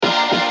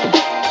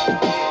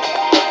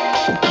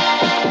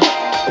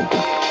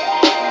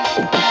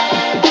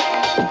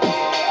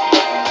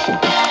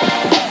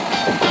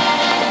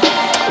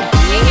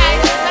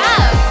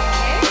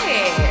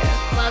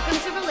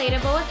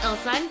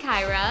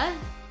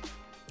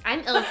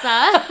I'm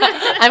Ilsa.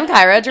 I'm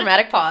Kyra.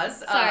 Dramatic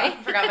pause. Sorry.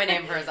 Forgot my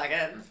name for a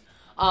second.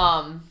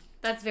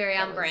 That's very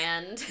on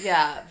brand.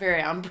 Yeah,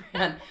 very on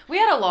brand. We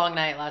had a long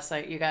night last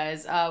night, you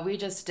guys. We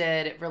just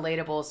did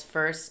Relatable's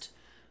first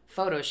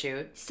photo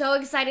shoot. So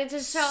excited to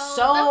show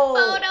the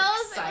photos.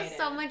 Excited. It was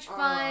so much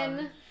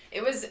fun.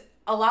 It was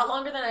a lot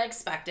longer than I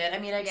expected. I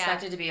mean, I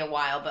expected it to be a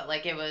while, but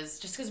like it was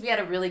just because we had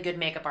a really good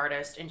makeup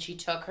artist and she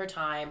took her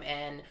time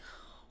and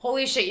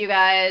holy shit, you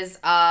guys.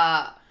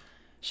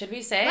 Should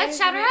we say? Let's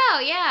shout her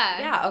out, yeah.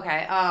 Yeah,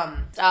 okay.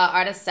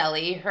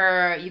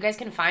 Articelli, you guys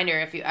can find her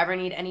if you ever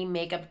need any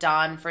makeup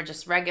done for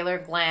just regular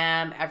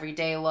glam,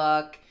 everyday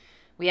look.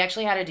 We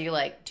actually had to do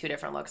like 2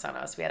 different looks on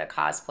us. We had a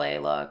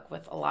cosplay look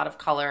with a lot of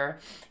color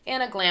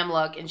and a glam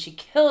look, and she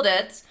killed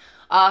it.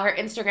 Her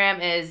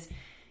Instagram is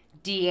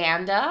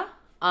Deanda,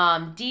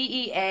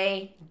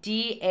 Deadanda.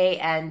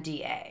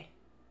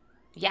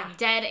 Yeah.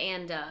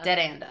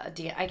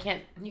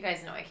 Deadanda. You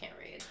guys know I can't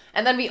read.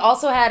 And then we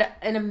also had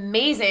an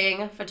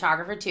amazing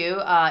photographer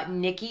too,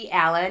 Nikki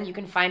Allen. You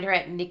can find her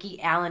at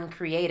Nikki Allen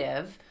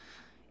Creative.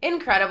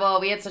 Incredible.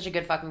 We had such a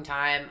good fucking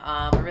time.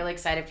 We're really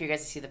excited for you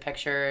guys to see the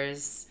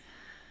pictures.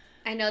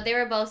 I know they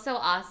were both so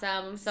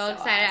awesome. So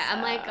excited. Awesome.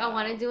 I'm like, I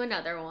want to do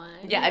another one.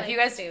 Yeah, like, if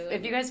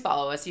you guys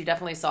follow us, you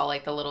definitely saw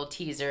like the little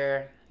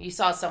teaser. You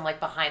saw some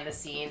like behind the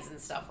scenes and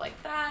stuff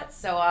like that.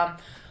 So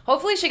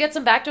hopefully she gets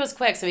them back to us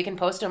quick so we can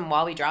post them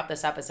while we drop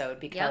this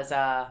episode because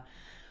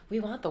we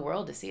want the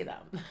world to see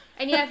them.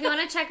 And yeah, if you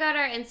want to check out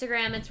our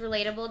Instagram, it's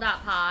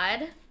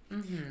relatable.pod.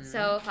 Mm-hmm.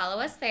 So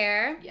follow us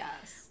there.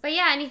 Yes. But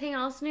yeah, anything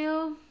else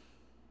new?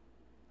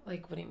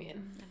 Like, what do you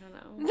mean? I don't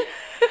know.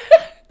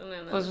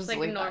 Let's It's just like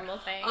leave normal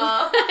that. thing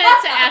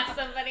to ask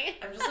somebody.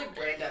 I'm just like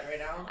brain dead right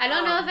now. I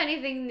don't know if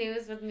anything new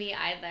is with me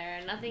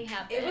either. Nothing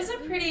happened. It was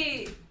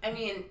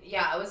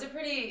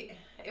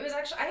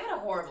actually, I had a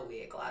horrible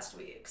week last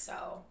week,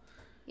 so.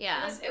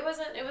 Yeah. It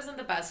wasn't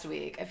the best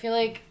week. I feel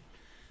like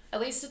at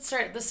least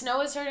the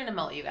snow is starting to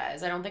melt, you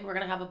guys. I don't think we're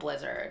going to have a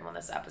blizzard when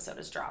this episode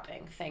is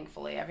dropping,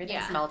 thankfully.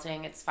 Everything's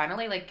melting. It's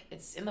finally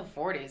it's in the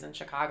 40s in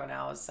Chicago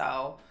now,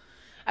 so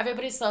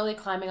everybody's slowly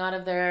climbing out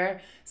of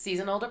their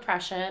seasonal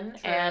depression.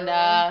 True. And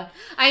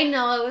I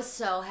know, I was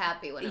so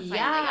happy when it finally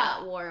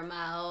got warm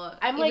out.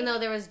 Even though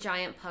there was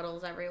giant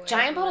puddles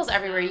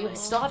everywhere. You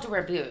still have to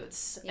wear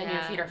boots and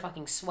your feet are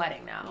fucking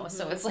sweating now.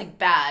 So it's like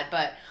bad,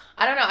 but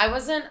I don't know. I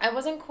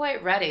wasn't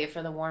quite ready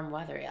for the warm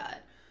weather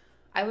yet.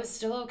 I was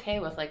still okay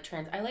with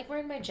I like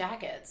wearing my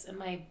jackets and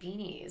my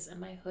beanies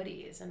and my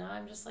hoodies, and now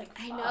I'm just like,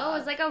 fuck. I know, it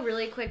was like a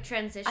really quick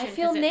transition. I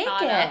feel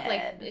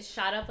naked. It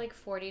shot up like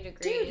 40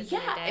 degrees. Dude,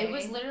 yeah, it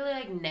was literally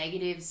like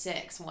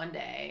 -6 one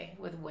day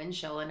with wind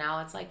chill, and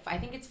now it's like I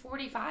think it's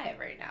 45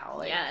 right now.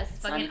 Like, yes, it's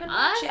fucking not even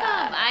awesome.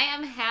 yet. I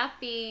am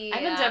happy.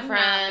 I'm indifferent.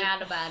 I'm not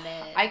mad about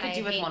it. I could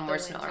do with one more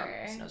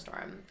winter.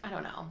 snowstorm. I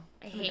don't know.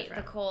 I hate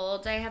the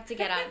cold. I have to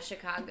get out of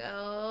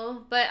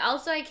Chicago. But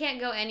also I can't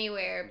go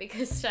anywhere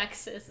because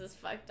Texas is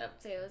fucked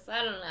up too. So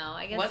I don't know.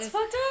 I guess what's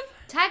fucked up?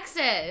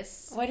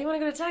 Texas. Why do you want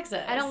to go to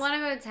Texas? I don't want to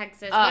go to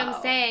Texas. But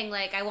I'm saying,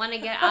 I want to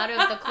get out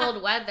of the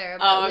cold weather.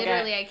 But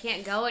literally I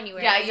can't go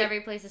anywhere because every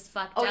place is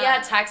fucked up. Oh,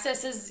 yeah.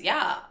 Texas is,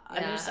 I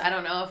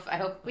don't know if, I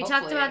hope, we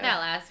talked about that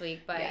last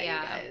week, but you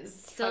guys.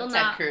 Still fuck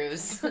not. Ted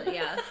Cruz.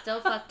 Still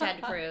fuck Ted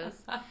Cruz.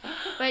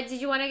 But did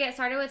you want to get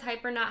started with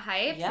Hype or Not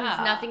Hype? Yeah.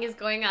 Since nothing is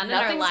going on in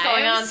our lives. Nothing's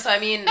going on, so I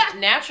mean,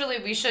 naturally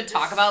we should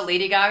talk about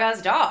Lady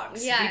Gaga's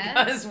dogs.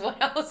 Yeah. Because what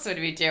else would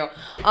we do?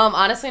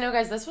 Honestly, no,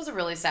 guys, this was a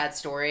really sad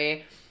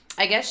story.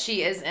 I guess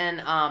she is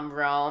in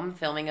Rome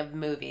filming a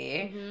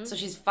movie, so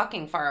she's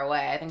fucking far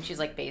away. I think she's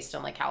based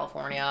in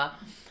California,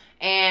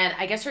 and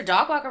I guess her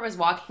dog walker was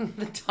walking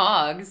the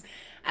dogs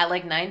at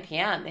 9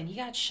 p.m. and he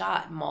got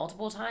shot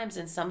multiple times,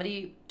 and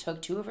somebody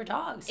took 2 of her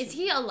dogs. Is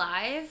he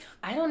alive?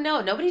 I don't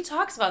know. Nobody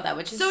talks about that,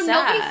 which is sad. So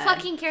nobody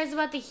fucking cares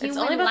about the human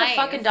life. It's only about the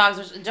fucking dogs.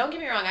 Which, don't get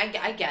me wrong,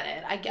 I get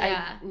it.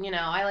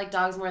 I like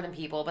dogs more than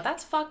people, but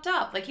that's fucked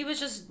up. He was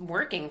just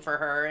working for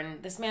her,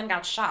 and this man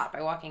got shot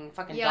by walking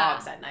fucking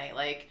dogs at night.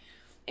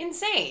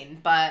 Insane.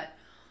 But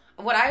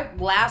what I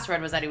last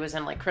read was that he was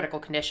in critical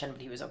condition,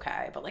 but he was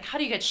okay. But how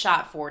do you get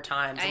shot 4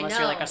 times unless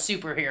you're a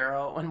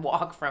superhero and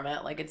walk from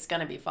it? It's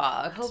gonna be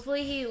fucked.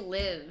 Hopefully he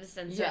lives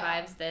and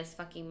survives this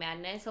fucking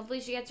madness. Hopefully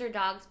she gets her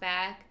dogs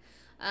back.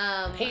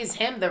 Pays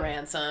him the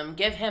ransom.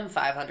 Give him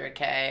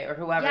 $500K or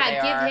whoever they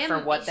are for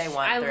what they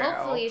want through.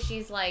 Hopefully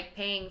she's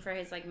paying for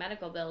his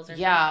medical bills or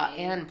something. Yeah,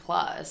 and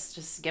plus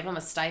just give him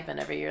a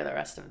stipend every year the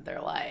rest of their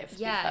life.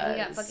 Yeah, he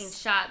got fucking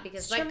shot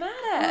because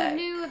dramatic. Who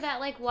knew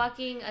that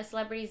walking a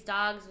celebrity's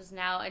dogs was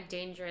now a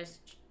dangerous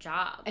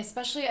job?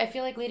 Especially, I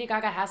feel like Lady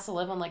Gaga has to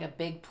live on a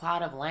big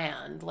plot of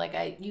land.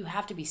 You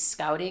have to be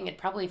scouting. It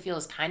probably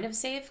feels kind of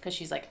safe because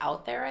she's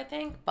out there, I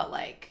think, but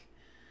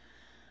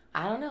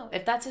I don't know.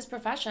 If that's his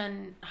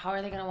profession, how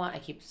are they going to want... I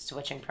keep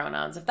switching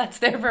pronouns. If that's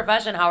their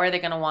profession, how are they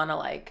going to want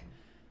to,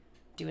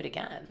 do it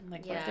again?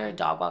 What if they're a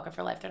dog walker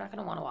for life? They're not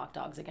going to want to walk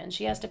dogs again.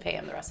 She has to pay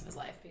him the rest of his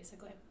life,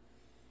 basically.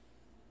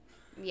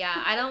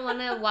 Yeah, I don't want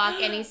to walk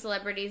any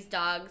celebrities'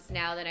 dogs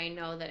now that I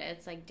know that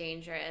it's like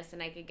dangerous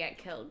and I could get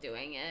killed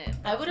doing it.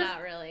 I would have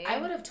not really. I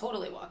would have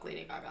totally walked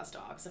Lady Gaga's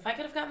dogs if I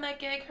could have gotten that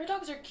gig. Her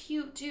dogs are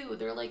cute too.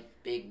 They're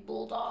like big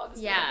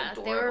bulldogs. Yeah,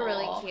 they were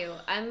really cute.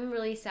 I'm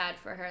really sad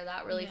for her.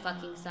 That really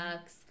fucking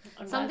sucks.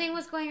 Something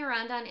was going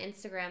around on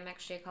Instagram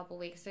actually a couple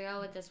weeks ago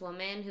with this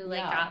woman who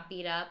got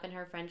beat up and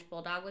her French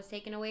bulldog was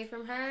taken away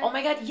from her. Oh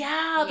my god,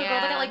 yeah. The girl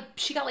that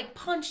got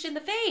punched in the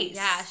face.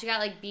 Yeah, she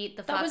got beat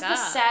the fuck up. That was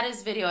the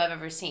saddest video I've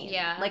ever seen.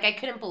 Yeah. I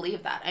couldn't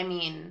believe that. I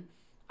mean,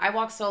 I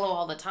walk solo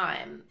all the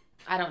time.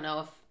 I don't know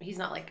if he's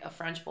not a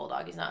French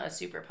bulldog. He's not a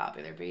super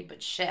popular breed,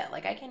 but shit, I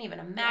can't even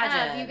imagine.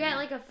 Yeah, if you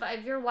get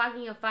if you're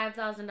walking a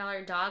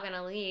 $5,000 dog on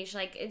a leash,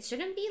 it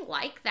shouldn't be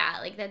like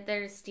that. That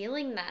they're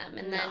stealing them,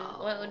 and then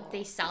what would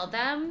they sell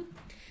them?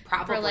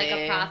 Probably for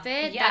a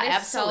profit. Yeah, that is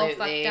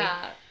absolutely. so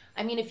fucked up.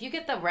 I mean, if you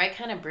get the right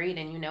kind of breed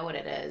and you know what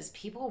it is,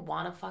 people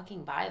want to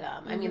fucking buy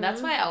them. I mean,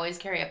 that's why I always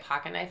carry a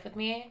pocket knife with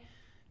me.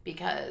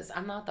 Because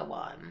I'm not the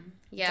one.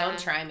 Yeah. Don't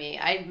try me.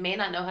 I may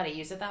not know how to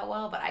use it that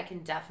well, but I can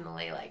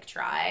definitely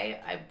try.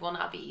 I will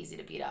not be easy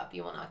to beat up.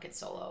 You will not get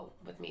solo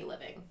with me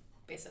living,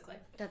 basically.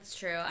 That's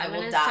true. I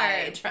will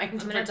die trying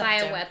to protect him. I'm going to buy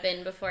a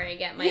weapon before I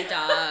get my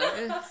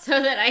dog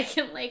so that I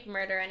can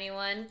murder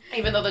anyone.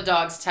 Even though the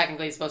dog's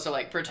technically supposed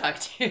to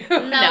protect you. No,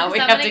 now we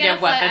have to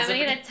get weapons. I'm going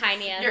to get a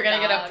tiny ass You're going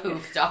to get a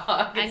poof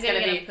dog. It's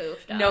going to be a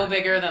poof dog. No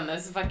bigger than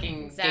this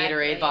fucking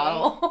Gatorade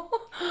bottle.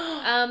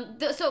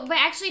 But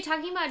actually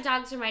talking about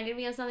dogs reminded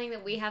me of something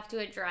that we have to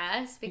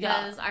address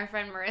because our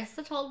friend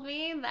Marissa told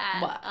me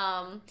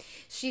that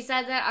she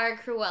said that our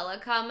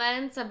Cruella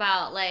comments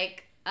about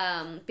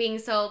being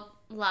so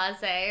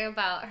blasé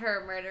about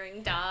her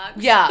murdering dogs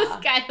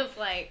was kind of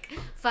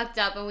fucked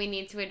up and we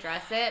need to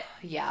address it.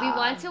 Yeah. We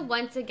want to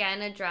once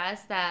again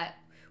address that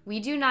we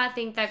do not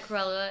think that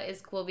Cruella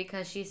is cool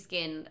because she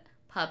skinned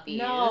puppies.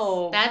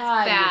 No, that's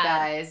bad. You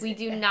guys. We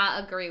do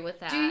not agree with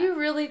that. Do you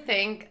really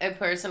think a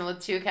person with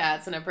 2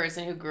 cats and a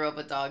person who grew up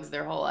with dogs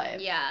their whole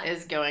life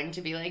is going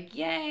to be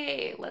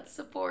yay, let's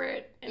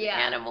support an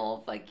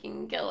animal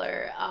fucking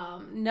killer?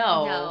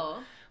 No.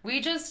 We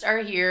just are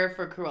here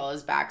for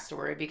Cruella's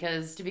backstory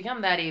because to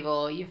become that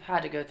evil, you've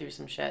had to go through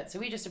some shit. So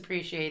we just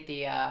appreciate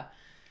the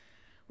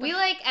we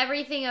like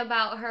everything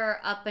about her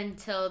up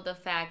until the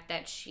fact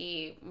that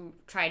she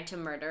tried to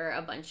murder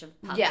a bunch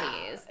of puppies.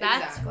 Yeah,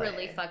 that's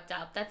really fucked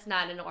up. That's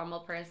not a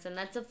normal person.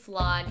 That's a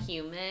flawed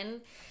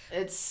human.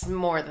 It's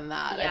more than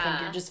that. Yeah.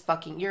 I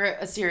think you're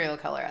a serial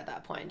killer at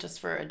that point, just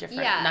for a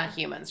different, not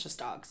humans, just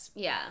dogs.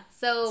 Yeah.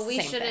 So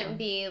we shouldn't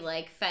be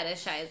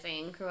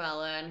fetishizing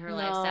Cruella and her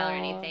lifestyle or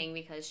anything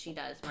because she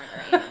does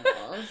murder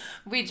animals.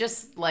 We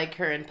just like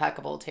her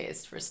impeccable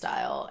taste for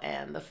style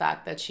and the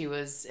fact that she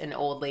was an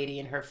old lady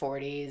in her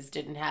 40s,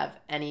 didn't have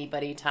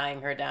anybody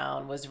tying her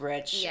down, was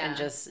rich, and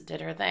just did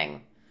her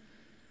thing.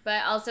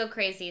 But also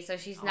crazy, so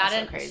she's not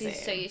crazy.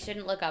 So you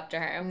shouldn't look up to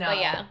her. No. But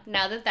yeah,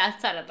 now that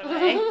that's out of the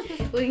way,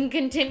 we can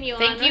continue on.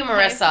 Thank you,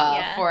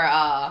 Marissa,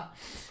 for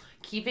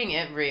keeping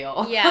it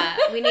real. Yeah,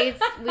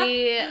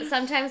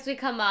 sometimes we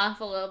come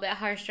off a little bit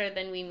harsher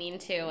than we mean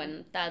to,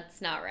 and that's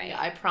not right. Yeah,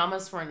 I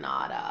promise we're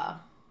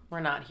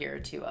not here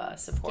to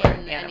support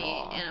any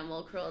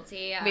animal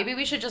cruelty. Yeah. Maybe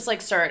we should just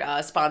start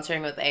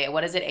sponsoring with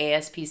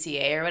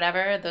ASPCA or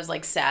whatever, those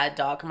sad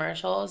dog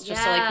commercials,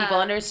 just so people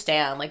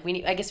understand.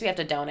 I guess we have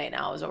to donate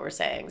now is what we're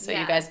saying. So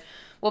you guys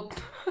will.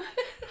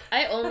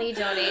 I only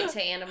donate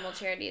to animal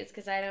charities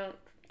because I don't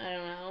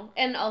know,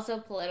 and also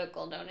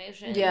political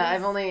donations. Yeah,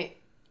 I've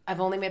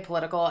only made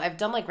political. I've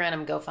done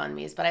random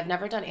GoFundMes, but I've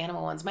never done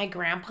animal ones. My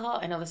grandpa,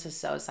 I know this is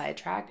so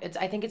sidetracked.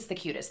 I think it's the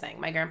cutest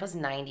thing. My grandpa's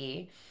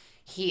 90.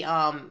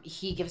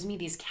 He gives me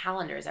these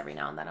calendars every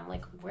now and then. I'm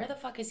like, where the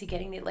fuck is he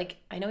getting these?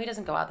 I know he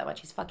doesn't go out that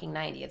much. He's fucking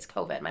 90. It's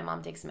COVID. My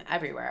mom takes him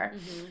everywhere.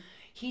 Mm-hmm.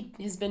 He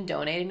has been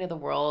donating to the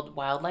World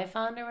Wildlife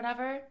Fund or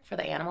whatever for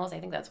the animals. I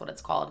think that's what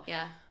it's called.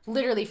 Yeah.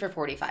 Literally for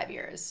 45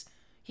 years.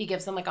 He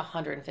gives them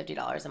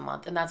 $150 a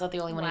month, and that's not the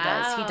only one he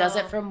does. He does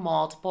it for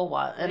multiple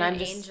ones. And I'm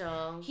just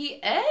angel. He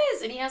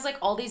is, and he has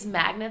all these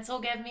magnets he'll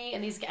give me,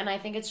 and I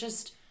think it's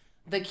just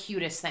the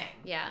cutest thing.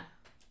 Yeah.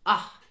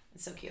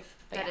 It's so cute.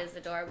 That is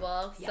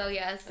adorable. Yeah. So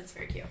yes, it's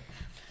very cute.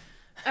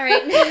 All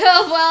right.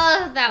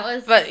 Well, that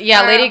was. But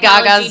yeah, Lady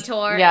Gaga's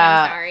tour.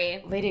 Yeah, I'm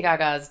sorry. Lady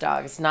Gaga's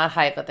dogs, not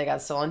hype, but they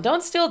got stolen.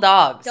 Don't steal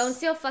dogs. Don't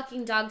steal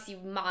fucking dogs, you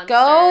monsters.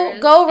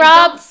 Go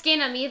rob. Don't skin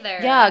them either.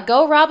 Yeah,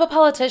 go rob a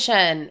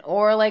politician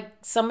or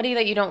somebody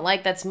that you don't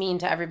like that's mean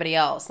to everybody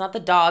else. Not the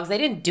dogs. They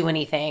didn't do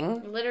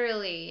anything.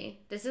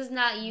 Literally, this is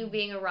not you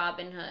being a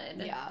Robin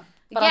Hood. Yeah.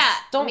 But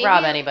don't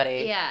rob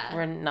anybody. Yeah.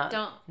 We're not.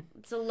 Don't.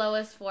 It's the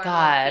lowest form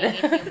of being a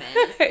human.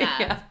 Is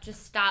theft.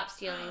 Just stop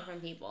stealing from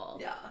people.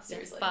 Yeah,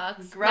 seriously.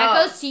 Fucks.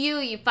 That goes to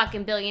you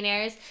fucking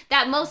billionaires.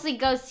 That mostly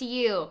goes to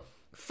you,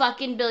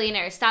 fucking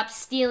billionaires. Stop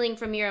stealing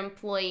from your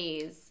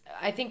employees.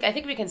 I think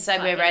we can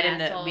segue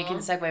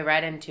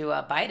right into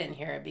Biden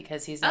here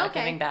because he's not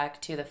giving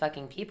back to the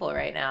fucking people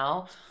right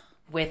now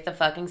with the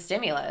fucking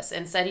stimulus.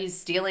 Instead, he's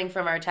stealing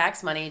from our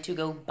tax money to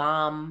go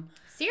bomb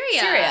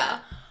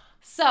Syria.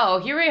 So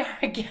here we are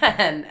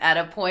again at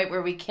a point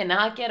where we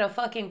cannot get a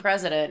fucking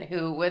president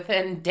who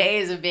within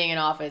days of being in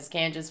office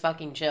can't just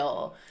fucking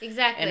chill.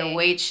 Exactly. And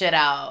wait shit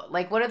out.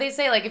 Like, what do they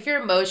say? Like, if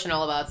you're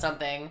emotional about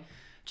something,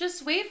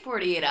 just wait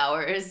 48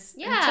 hours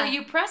until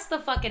you press the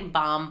fucking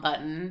bomb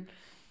button.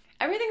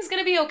 Everything's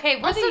gonna be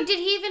okay. Also, did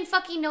he even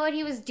fucking know what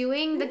he was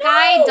doing? The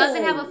guy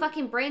doesn't have a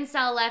fucking brain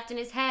cell left in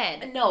his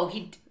head. No,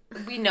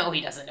 we know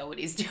he doesn't know what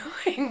he's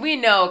doing. We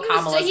know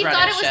Kamala's running shit. He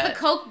thought it was the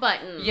Coke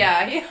button.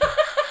 Yeah.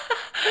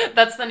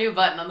 That's the new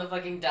button on the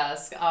fucking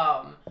desk.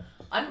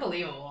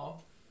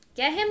 Unbelievable.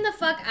 Get him the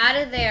fuck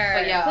out of there.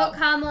 But yeah. Put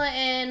Kamala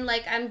in.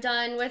 Like, I'm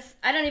done with...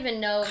 I don't even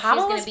know if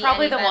Kamala's she's gonna be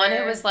probably any the better. one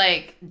who was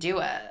like, do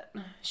it.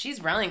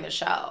 She's running the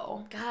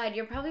show. God,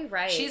 you're probably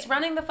right. She's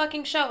running the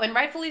fucking show, and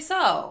rightfully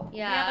so.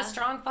 Yeah. We have a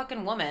strong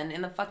fucking woman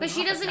in the fucking But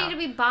she doesn't need to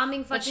be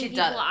bombing fucking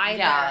people either.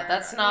 Yeah,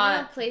 that's not... I don't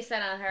want to place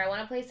that on her. I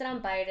want to place it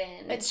on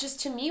Biden. It's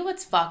just, to me,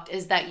 what's fucked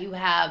is that you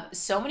have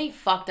so many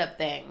fucked up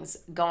things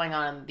going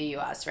on in the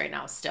U.S. right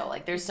now still.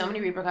 Like, there's so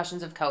many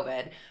repercussions of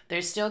COVID.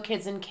 There's still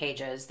kids in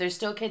cages. There's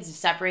still kids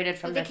separated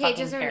from their fucking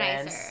parents. The cages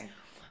are nicer.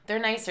 They're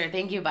nicer.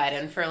 Thank you,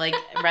 Biden, for, like,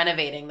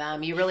 renovating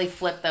them. You really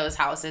flipped those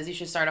houses. You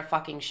should start a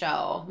fucking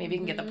show. Maybe you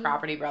can get the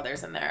Property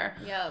Brothers in there.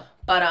 Yep.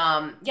 But,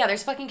 yeah,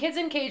 there's fucking kids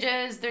in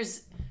cages.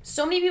 There's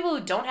so many people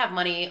who don't have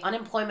money.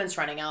 Unemployment's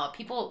running out.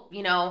 People,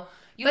 you know...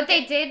 But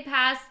they did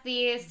pass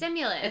the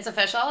stimulus. It's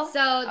official?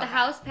 So the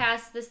House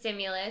passed the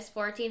stimulus,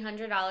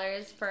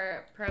 $1,400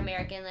 per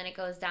American, then it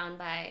goes down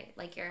by,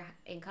 like, your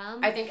income.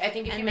 I think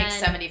if you make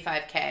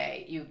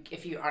 $75K,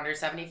 if you're under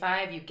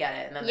 75, you get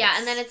it.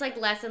 And then it's like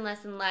less and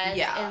less and less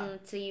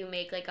until you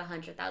make like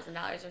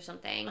 $100,000 or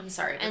something. I'm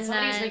sorry, but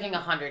somebody who's making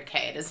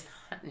 $100K does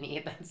not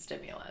need that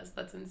stimulus.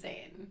 That's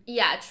insane.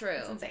 Yeah, true.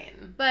 It's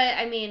insane. But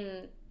I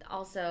mean,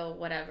 also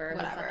whatever. Who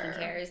fucking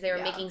cares? They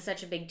were making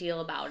such a big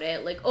deal about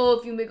it. Like, oh,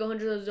 if you make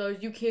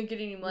 $100,000, you can't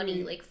get any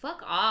money. Like,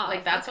 fuck off.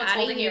 Like, that's what's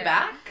holding you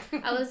back?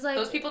 I was like...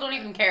 Those people don't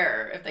even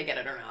care if they get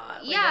it or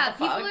not. Like, yeah,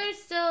 people are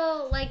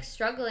still, like,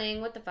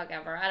 struggling. What the fuck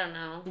ever. I don't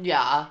know.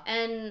 Yeah.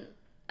 And,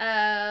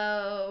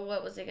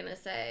 what was I gonna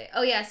say?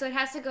 Oh, yeah, so it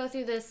has to go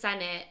through the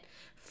Senate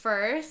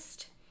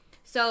first.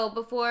 So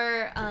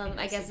before,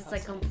 I guess it's,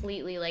 like,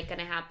 completely, like,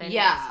 gonna happen.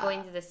 Yeah. It's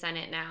going through the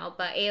Senate now.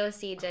 But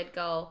AOC did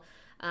go...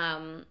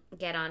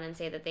 get on and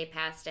say that they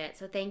passed it.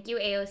 So thank you,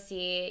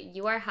 AOC.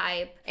 You are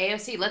hype.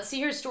 AOC, let's see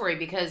her story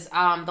because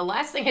the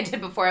last thing I did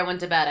before I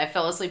went to bed, I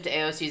fell asleep to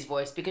AOC's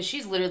voice because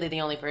she's literally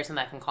the only person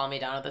that can calm me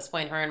down at this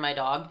point, her and my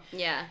dog.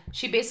 Yeah.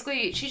 She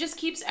just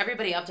keeps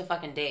everybody up to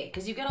fucking date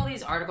because you get all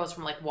these articles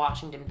from like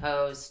Washington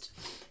Post,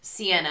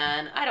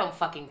 CNN. I don't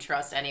fucking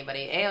trust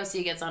anybody.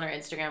 AOC gets on her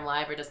Instagram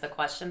Live or does the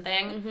question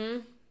thing. Mm-hmm.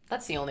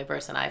 That's the only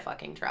person I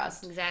fucking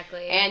trust.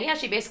 Exactly. And yeah,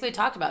 she basically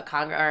talked about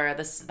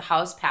the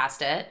House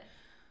passed it.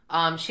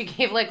 She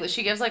gives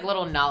like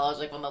little knowledge,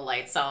 like when the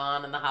lights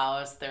on in the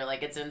house, they're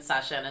like it's in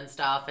session and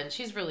stuff, and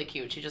she's really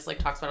cute. She just like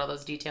talks about all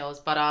those details.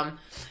 But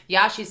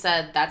yeah, she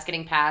said that's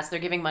getting passed. They're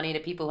giving money to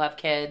people who have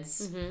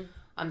kids.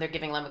 Mm-hmm. They're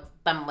giving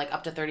them like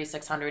up to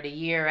 $3,600 a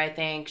year. I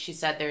think she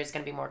said there's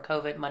going to be more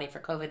COVID money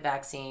for COVID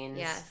vaccines.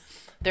 Yes.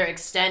 They're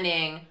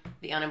extending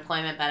the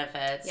unemployment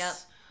benefits. Yep.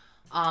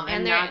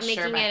 And they're making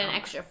it an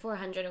extra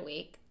 $400 a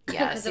week.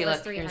 Yeah, see,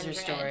 look, here's her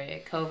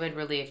story. COVID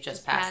relief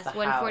just passed the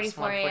House.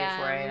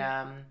 1:44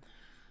 a.m.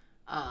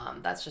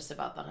 That's just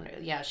about the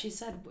 100. Yeah, she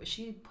said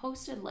she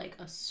posted like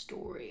a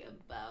story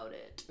about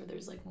it, or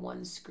there's like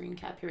one screen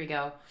cap. Here we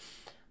go.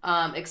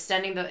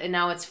 Extending and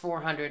now it's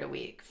 $400 a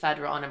week.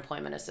 Federal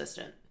unemployment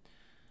assistance.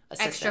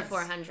 Extra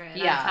 $400 on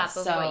top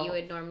of what you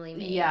would normally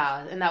make.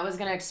 Yeah, and that was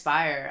gonna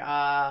expire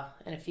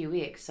in a few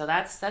weeks. So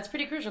that's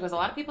pretty crucial because a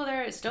lot of people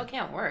there still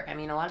can't work. I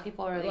mean, a lot of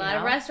people are. A lot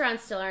of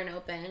restaurants still aren't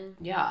open.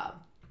 Yeah.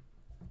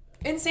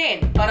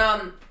 Insane, but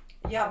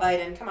yeah,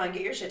 Biden, come on,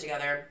 get your shit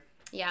together.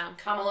 Yeah.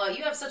 Kamala,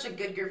 you have such a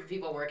good group of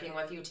people working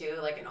with you too,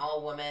 like an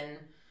all-woman.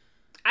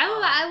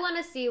 I want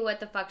to see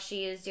what the fuck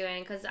she is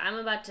doing because I'm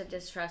about to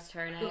distrust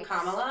her next. Who,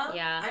 Kamala?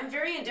 Yeah. I'm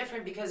very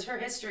indifferent because her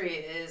history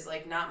is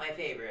like not my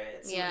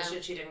favorite. Some of the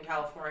shit she did in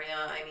California,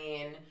 I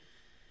mean,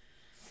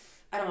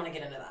 I don't want to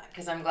get into that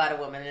because I'm glad a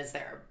woman is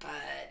there,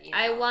 but you know,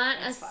 I want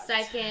a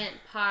second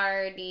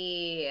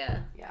party.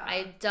 Yeah.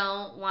 I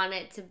don't want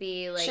it to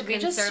be like should we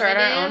just start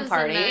our own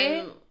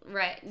party?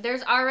 Right.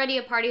 There's already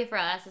a party for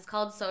us. It's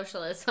called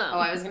socialism. Oh,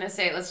 I was going to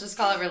say, let's just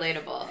call it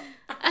relatable.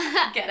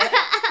 Get it?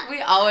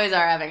 We always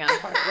are having a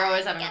party. We're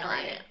always having a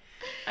party.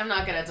 I'm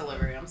not good at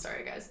delivery. I'm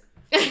sorry, guys.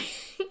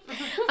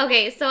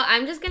 Okay, so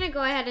I'm just going to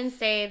go ahead and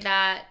say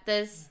that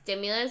the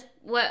stimulus,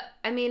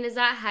 is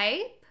that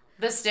hype?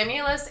 The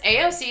stimulus,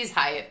 AOC's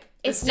hype.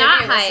 It's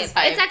not hype.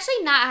 It's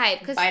actually not hype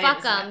because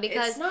fuck them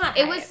because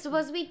it was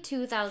supposed to be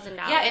 $2,000.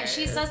 Yeah, and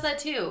she says that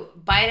too.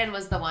 Biden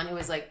was the one who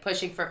was like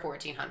pushing for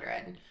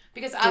 $1,400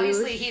 because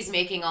obviously he's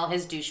making all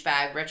his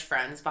douchebag rich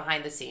friends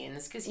behind the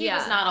scenes because he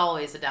was not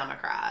always a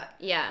Democrat.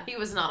 Yeah, he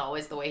was not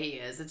always the way he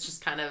is. It's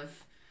just kind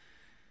of,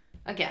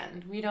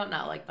 again, we don't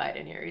not like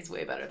Biden here. He's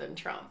way better than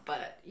Trump,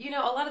 but you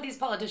know a lot of these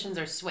politicians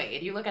are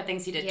swayed. You look at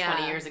things he did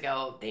 20 years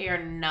ago; they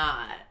are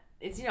not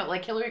it's,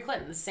 like Hillary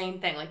Clinton, the same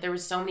thing. Like, there were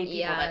so many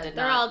people that did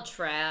not. They're all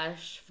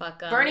trash. Fuck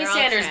them. Bernie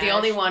Sanders, the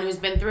only one who's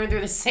been through and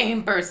through the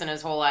same person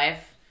his whole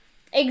life.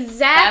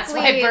 Exactly.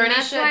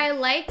 That's why I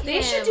like him.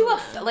 They should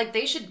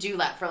they should do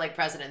that for,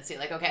 presidency.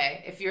 Like,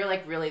 okay, if you're,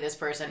 really this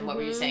person, what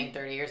were you saying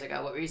 30 years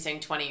ago? What were you saying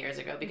 20 years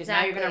ago? Because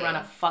now you're going to run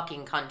a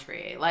fucking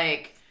country.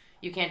 Like,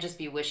 you can't just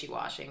be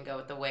wishy-washy and go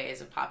with the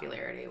ways of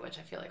popularity, which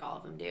I feel like all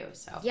of them do.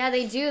 So yeah,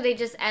 they do. They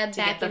just ebb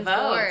back and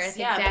forth.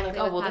 Yeah,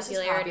 exactly. This is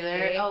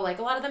popular. Oh,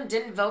 a lot of them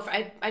didn't vote for.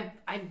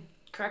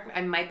 Correct me.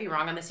 I might be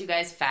wrong on this. You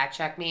guys fact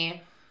check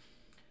me.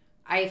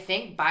 I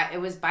think it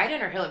was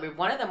Biden or Hillary.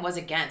 One of them was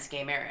against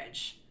gay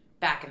marriage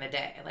back in the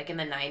day, in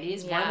the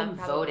 90s. One of them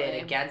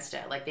voted against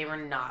it. They were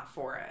not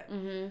for it.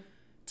 Mm-hmm.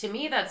 To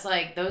me, that's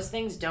those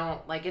things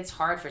don't it's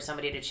hard for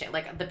somebody to change.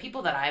 The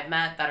people that I've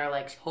met that are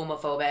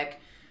homophobic,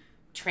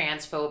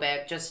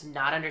 transphobic, just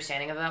not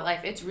understanding of that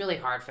life, it's really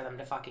hard for them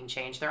to fucking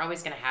change. They're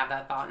always going to have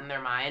that thought in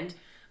their mind.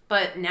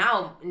 But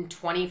now, in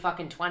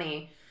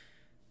 2020,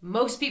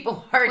 most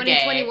people are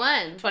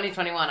 2021.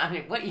 2021. I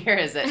mean, what year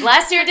is it?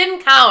 Last year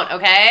didn't count,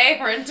 okay?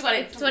 We're in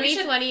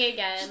 2020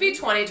 again. Should be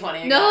 2020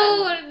 again.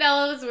 No,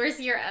 it was the worst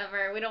year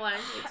ever. We don't want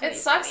to be 2020. It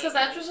sucks because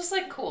that was just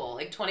cool.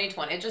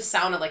 2020. It just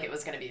sounded like it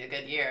was going to be a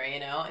good year,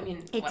 I mean,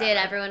 it did.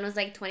 Everyone was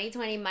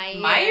 2020, my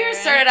year. My year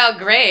started out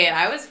great.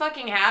 I was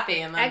fucking happy.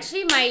 And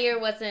actually, my year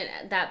wasn't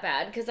that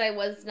bad because I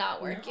was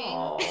not working.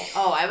 No.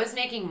 Oh, I was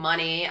making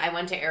money. I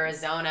went to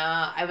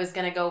Arizona. I was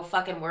going to go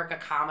fucking work a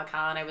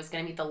Comic-Con. I was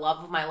going to meet the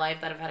love of my life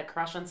that I've had a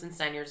crush on since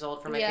 10 years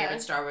old for my favorite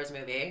Star Wars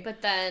movie.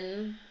 But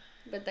then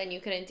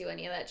you couldn't do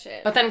any of that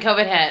shit. But then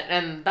COVID hit,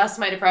 and thus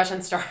my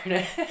depression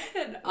started.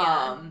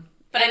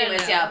 But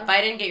anyways,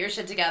 Biden, get your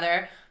shit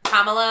together.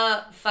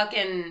 Kamala,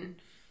 fucking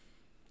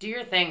do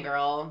your thing,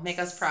 girl. Make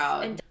us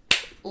proud.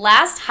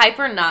 Last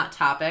hyper not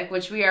topic,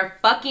 which we are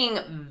fucking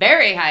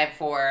very hyped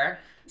for.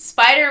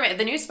 Spider-Man,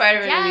 the new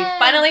Spider-Man movie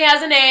finally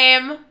has a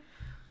name.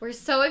 We're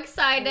so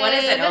excited. What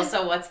is it?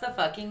 Also, what's the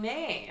fucking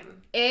name?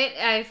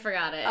 I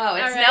forgot it. Oh,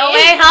 it's No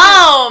Way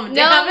Home!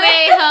 No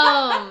Way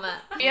Home!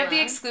 We have the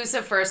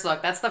exclusive first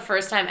look. That's the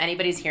first time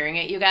anybody's hearing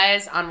it, you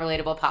guys, on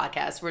Relatable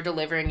Podcast. We're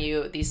delivering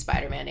you these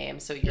Spider-Man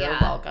names, so you're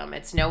welcome.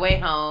 It's No Way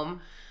Home.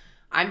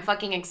 I'm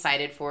fucking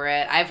excited for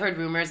it. I've heard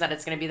rumors that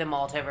it's going to be the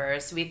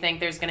multiverse. We think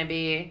there's going to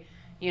be,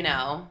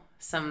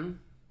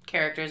 some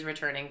characters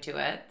returning to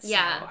it. So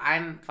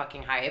I'm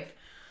fucking hype.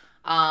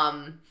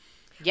 Well,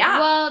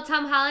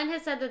 Tom Holland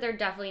has said that they're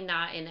definitely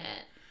not in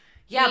it.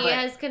 Yeah, he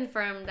has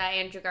confirmed that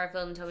Andrew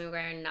Garfield and Tobey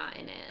Maguire are not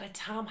in it. But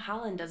Tom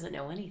Holland doesn't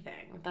know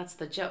anything. That's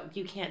the joke.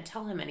 You can't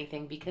tell him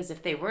anything because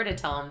if they were to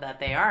tell him that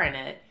they are in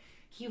it,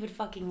 he would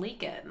fucking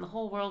leak it and the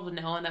whole world would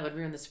know and that would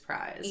ruin the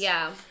surprise.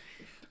 Yeah.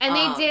 And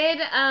they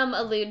did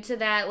allude to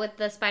that with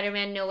the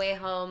Spider-Man No Way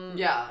Home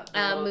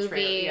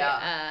movie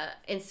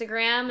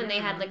Instagram, and they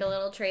had a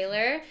little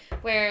trailer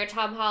where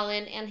Tom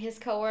Holland and his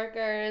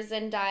coworkers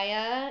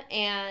Zendaya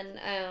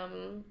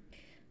and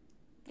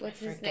what's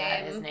his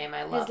name?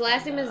 I love his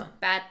last name is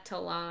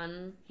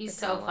Batalon. He's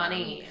so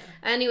funny.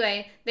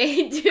 Anyway,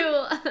 they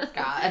do.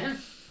 God,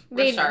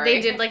 they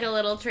did a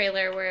little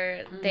trailer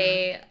where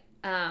they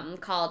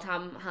call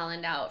Tom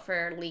Holland out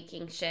for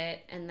leaking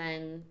shit, and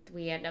then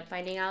we end up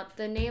finding out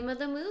the name of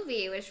the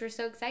movie, which we're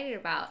so excited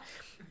about.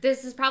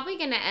 This is probably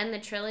going to end the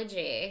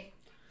trilogy.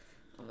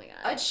 Oh my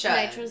god. It should.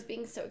 Nitro's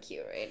being so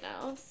cute right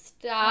now.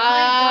 Stop. Oh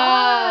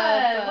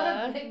my god.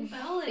 What a big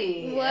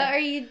belly. What are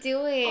you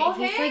doing? Oh,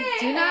 He's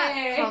do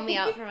not call me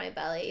out for my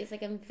belly. He's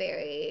I'm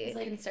very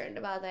concerned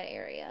about that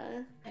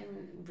area. I'm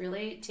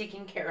really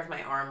taking care of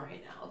my arm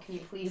right now. Can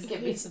you please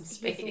give me some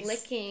space? He's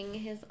licking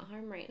his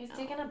arm right now. He's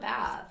taking a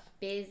bath.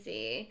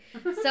 Busy.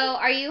 So,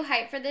 are you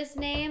hyped for this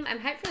name? I'm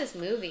hyped for this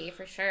movie,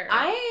 for sure.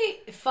 I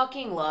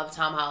fucking love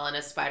Tom Holland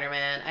as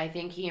Spider-Man. I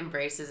think he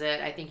embraces it.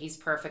 I think he's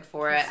perfect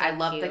for it. So I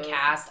love the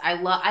cast. I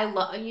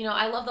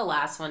love the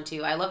last one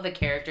too. I love the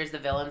characters, the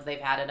villains they've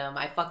had in them.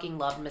 I fucking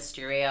loved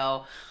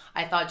Mysterio.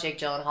 I thought Jake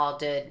Gyllenhaal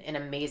did an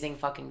amazing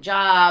fucking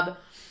job.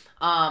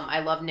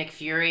 I love Nick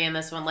Fury in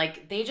this one.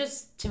 They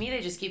just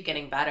keep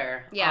getting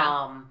better.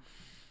 Yeah.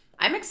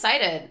 I'm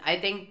excited. I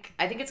think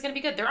it's gonna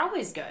be good. They're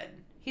always good.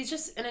 He's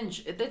just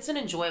it's an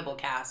enjoyable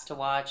cast to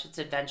watch. It's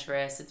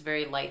adventurous. It's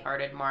very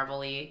lighthearted,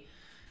 Marvel-y.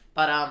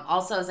 But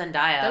also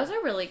Zendaya. Those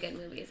are really good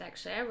movies,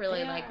 actually. I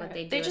really like what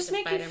they do. They just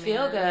make you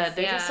feel good.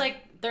 They're just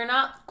they're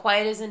not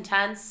quite as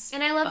intense.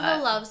 And I love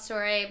the love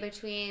story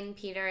between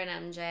Peter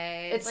and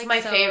MJ. It's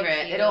my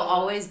favorite. Cute. It'll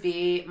always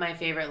be my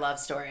favorite love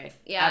story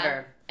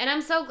ever. And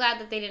I'm so glad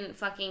that they didn't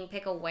fucking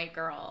pick a white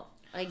girl.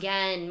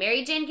 Again,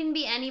 Mary Jane can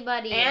be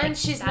anybody. And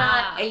she's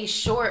not a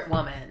short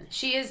woman.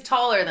 She is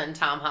taller than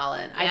Tom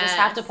Holland. Yes. I just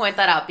have to point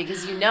that out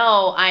because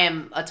I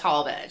am a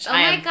tall bitch. Oh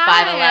I am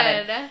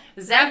 5'11".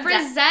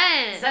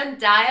 Represent.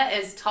 Zendaya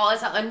is tall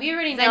as hell. And we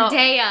already know.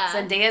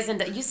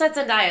 Zendaya. You said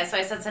Zendaya, so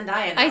I said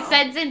Zendaya now. I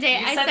said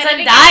Zendaya. You said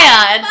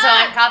Zendaya, and so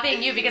I'm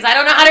copying you because I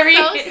don't know how to read.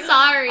 I'm so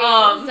sorry.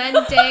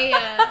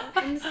 Zendaya.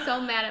 I'm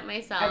so mad at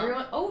myself.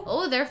 Everyone.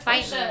 They're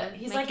fighting.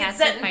 He's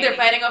they're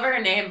fighting over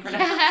her name.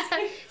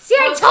 See,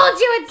 I told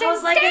you it's Zendaya. I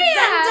was like,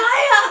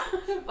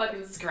 it's Zendaya.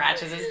 Fucking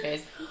scratches his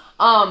face.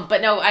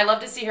 But no, I love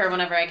to see her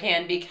whenever I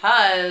can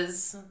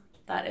because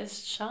that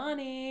is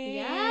Shawnee.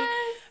 Yes.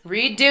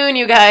 Read Dune,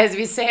 you guys.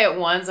 We say it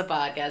once a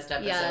podcast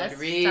episode. Yes,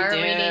 Read start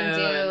Dune. reading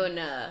Dune.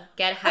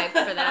 Get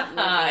hyped for that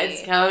movie.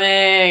 It's coming.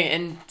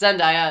 And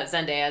Zendaya.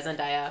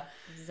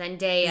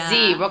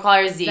 Z. We'll call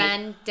her Z.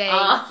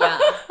 Zendaya.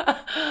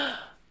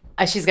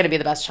 She's going to be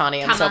the best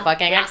Shawnee. I'm so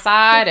fucking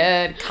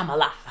excited.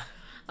 Kamala.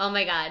 Oh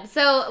my god.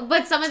 So,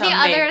 but some of the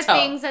other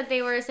things that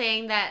they were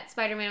saying that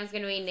Spider-Man was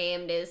going to be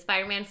named is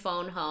Spider-Man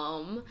Phone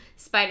Home,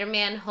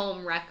 Spider-Man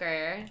Home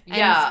Wrecker,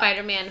 and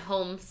Spider-Man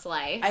Home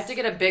Slice. I have to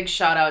get a big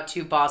shout out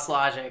to Boss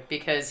Logic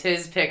because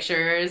his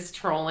pictures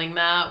trolling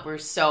that were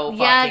so fucking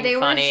funny. Yeah, they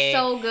were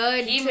so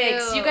good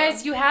Makes, you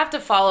guys, you have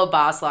to follow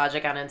Boss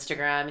Logic on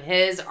Instagram.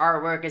 His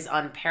artwork is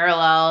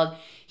unparalleled.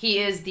 He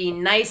is the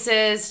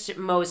nicest,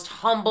 most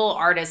humble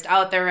artist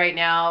out there right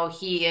now.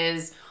 He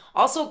is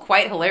also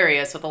quite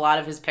hilarious with a lot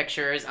of his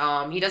pictures.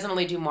 He doesn't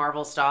only do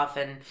Marvel stuff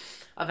and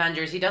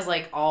Avengers. He does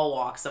like all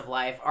walks of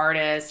life.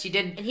 Artist.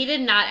 And he did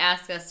not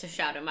ask us to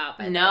shout him out.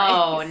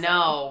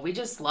 No. We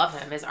just love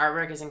him. His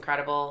artwork is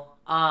incredible.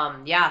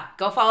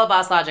 Go follow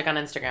Boss Logic on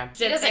Instagram.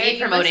 He doesn't need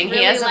promoting.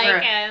 He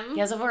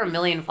has over 1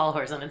 million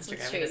followers on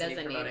Instagram. True, he doesn't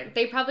need promoting.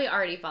 They probably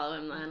already follow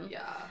him then.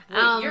 Yeah.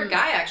 Wait, your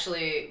guy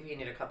actually, we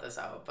need to cut this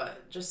out,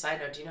 but just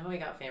side note, do you know how he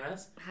got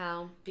famous?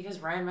 How? Because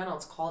Ryan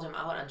Reynolds called him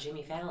out on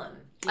Jimmy Fallon.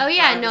 Oh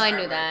yeah, no, I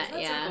knew that.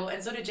 Yeah. So cool?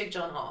 And so did Jake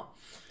Gyllenhaal.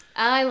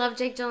 I love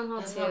Jake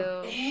Gyllenhaal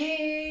too.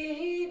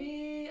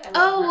 Baby.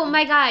 Oh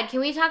my god,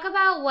 can we talk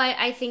about what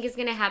I think is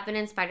going to happen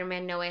in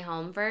Spider-Man No Way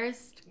Home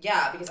first?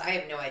 Yeah, because I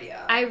have no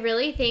idea. I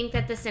really think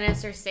that the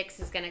Sinister Six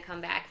is going to come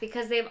back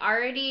because they've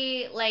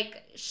already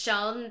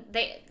shown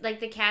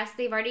the cast.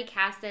 They've already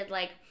casted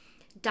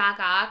Doc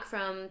Ock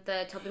from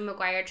the Tobey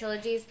Maguire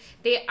trilogies.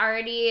 They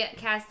already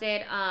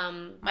casted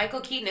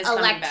Michael Keaton is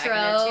Electro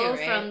coming back in it too,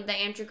 right? from the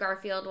Andrew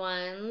Garfield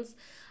ones.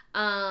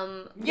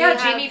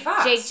 Jamie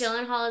Foxx. Jake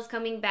Gyllenhaal is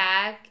coming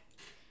back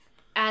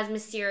as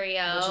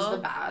Mysterio, which is the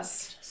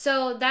best.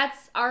 So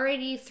that's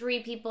already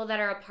 3 people that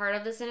are a part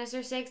of the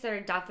Sinister Six that are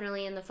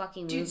definitely in the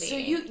fucking movie. Dude, so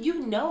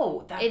you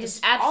know that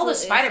all the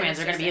Spider-Mans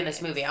are going to be in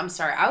this movie. I'm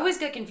sorry. I always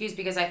get confused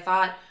because I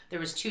thought there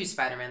was 2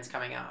 Spider-Mans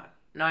coming out.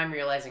 Now I'm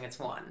realizing it's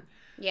 1.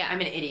 Yeah.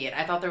 I'm an idiot.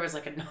 I thought there was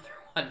another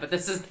one, but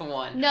this is the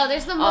one. No,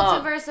 there's the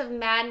Multiverse of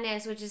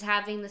Madness, which is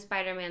having the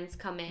Spider-Mans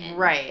come in.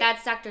 Right.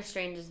 That's Doctor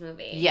Strange's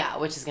movie. Yeah,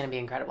 which is going to be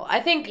incredible. I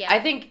think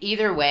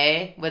either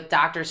way with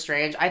Doctor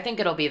Strange, I think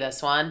it'll be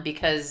this one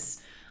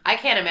because I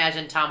can't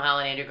imagine Tom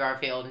Holland, Andrew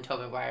Garfield, and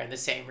Tobey Maguire in the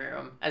same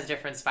room as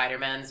different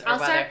Spider-Mans. I'll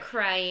start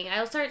crying.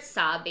 I'll start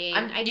sobbing.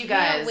 I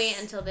can't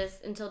wait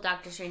until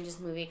Doctor Strange's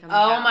movie comes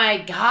out. Oh my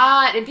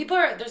god! And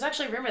there's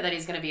actually a rumor that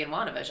he's going to be in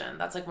WandaVision.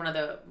 That's one of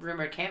the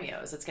rumored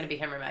cameos. It's going to be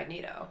him or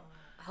Magneto.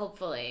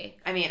 Hopefully.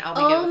 I mean, I'll be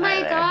good with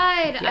my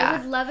god! Yeah. I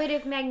would love it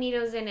if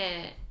Magneto's in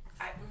it.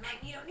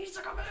 Magneto needs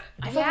to come in.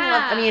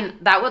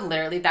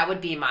 That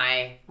would be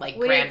my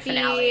grand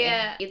finale.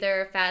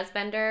 Either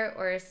Fassbender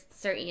or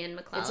Sir Ian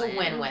McKellen. It's a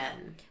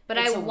win-win. But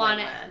I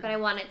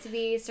want it to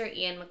be Sir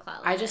Ian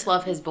McKellen. I just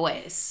love his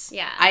voice.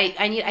 Yeah.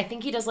 I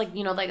think he does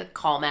a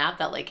call map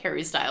that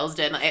Harry Styles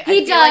did. I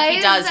feel like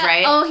he does,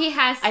 right? Oh, he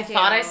has to. I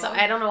thought I saw.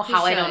 I don't know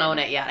how I don't own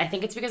it yet. I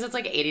think it's because it's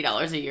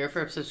 $80 a year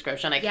for a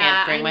subscription. I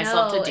can't bring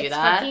myself to do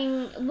that.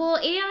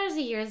 $80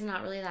 a year is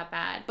not really that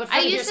bad. But I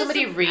used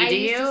somebody read to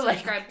you. I used to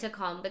subscribe to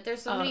Calm, but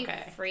there's so many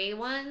free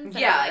ones.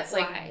 Yeah, it's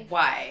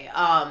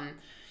why?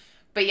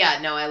 But yeah,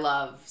 no, I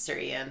love Sir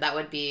Ian. That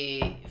would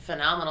be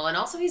phenomenal. And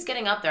also, he's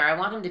getting up there. I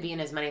want him to be in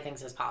as many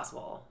things as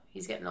possible.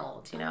 He's getting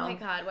old, you know? Oh my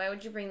god, why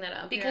would you bring that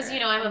up? Because,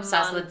 I'm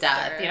obsessed with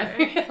death.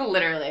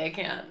 Literally, I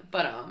can't.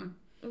 But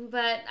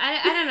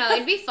I don't know.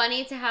 It'd be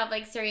funny to have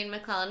Sir Ian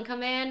McKellen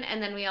come in,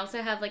 and then we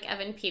also have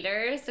Evan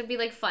Peters. It'd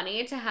be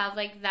funny to have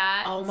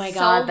that. Oh my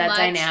god, that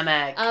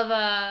dynamic of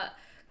a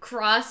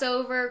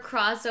crossover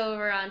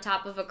on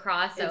top of a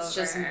crossover. It's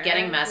just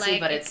getting messy,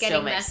 but it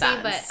still makes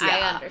sense. But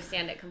I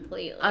understand it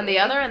completely. On the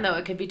other end, though,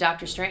 it could be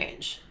Doctor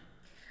Strange.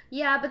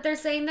 Yeah, but they're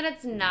saying that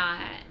it's not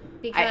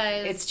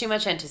because it's too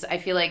much I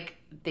feel like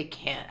they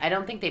can't. I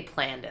don't think they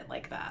planned it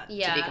like that.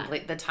 Yeah. To be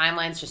complete, the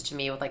timelines just to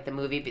me with the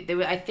movie.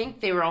 I think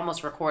they were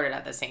almost recorded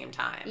at the same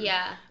time.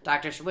 Yeah.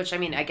 Which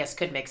I guess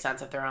could make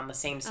sense if they're on the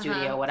same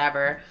studio,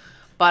 whatever.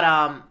 But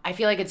I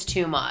feel like it's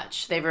too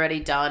much. They've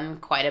already done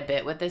quite a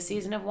bit with this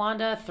season of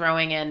Wanda.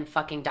 Throwing in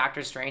fucking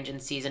Doctor Strange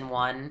in season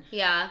 1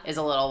 is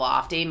a little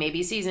lofty.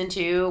 Maybe season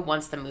 2,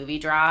 once the movie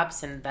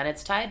drops, and then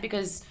it's tied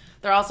because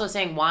they're also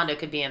saying Wanda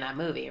could be in that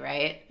movie,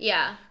 right?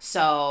 Yeah.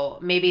 So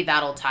maybe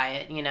that'll tie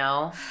it,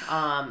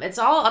 It's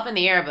all up in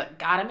the air, but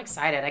God, I'm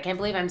excited. I can't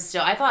believe I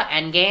thought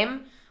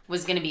Endgame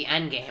was going to be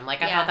Endgame. I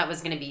thought that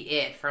was going to be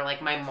it for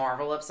my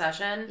Marvel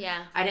obsession.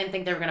 Yeah. I didn't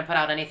think they were going to put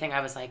out anything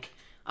I was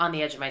on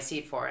the edge of my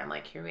seat for, and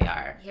here we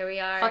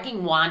are.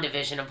 Fucking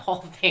WandaVision of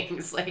all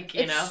things,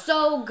 It's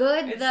so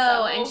good,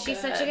 though, and she's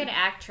such a good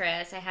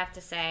actress, I have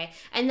to say.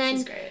 And then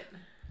she's great.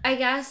 I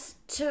guess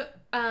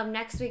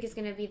next week is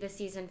going to be the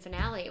season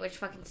finale, which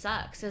fucking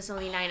sucks. It's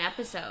only 9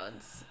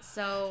 episodes.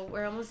 So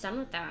we're almost done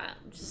with that,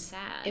 which is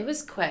sad. It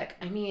was quick.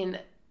 I mean,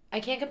 I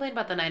can't complain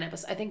about the 9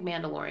 episodes. I think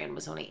Mandalorian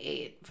was only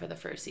 8 for the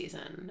first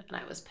season, and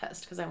I was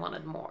pissed because I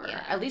wanted more.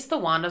 Yeah. At least the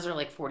Wandas are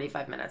like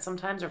 45 minutes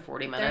sometimes, or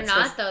 40 minutes.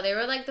 They're not, though. They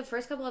were like, the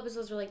first couple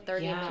episodes were like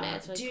 30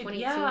 minutes, or like 22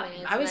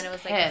 minutes. I was and then it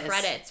was pissed. like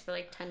credits for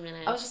like 10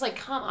 minutes. I was just like,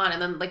 come on.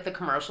 And then like the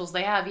commercials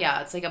they have,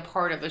 it's like a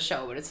part of the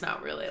show, but it's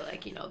not really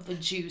like, the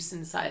juice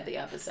inside the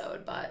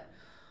episode. But,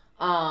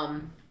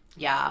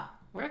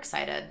 we're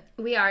excited.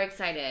 We are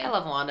excited. I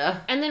love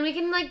Wanda. And then we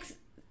can like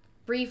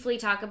briefly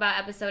talk about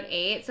episode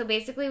 8. So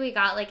basically we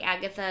got like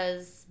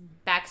Agatha's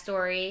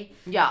backstory.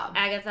 Yeah.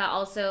 Agatha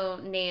also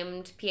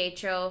named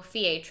Pietro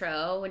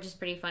Fietro, which is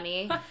pretty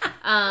funny.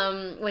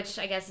 Which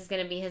I guess is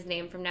going to be his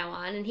name from now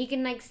on. And he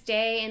can like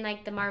stay in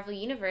like the Marvel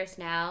universe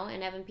now,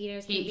 and Evan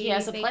Peters can he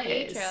has a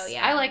place. Pietro.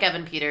 Yeah. I like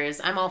Evan Peters.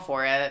 I'm all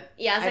for it.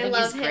 Yes, I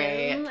love him.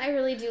 Great. I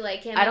really do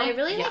like him. And I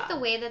really like the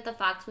way that the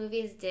Fox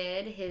movies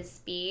did his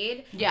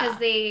speed. Yeah. Because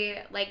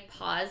they like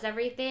pause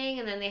everything,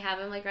 and then they have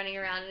him like running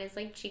around and his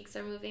like cheeks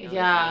are moving.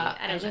 Yeah.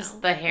 I don't know.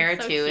 The hair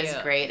so too cute. Is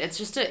great. It's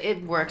just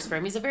it works for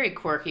him. He's a very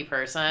quirky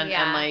person,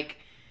 and like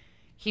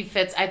he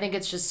fits. I think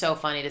it's just so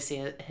funny to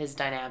see his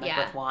dynamic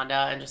with Wanda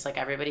and just like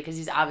everybody, because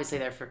he's obviously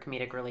there for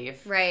comedic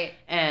relief, right?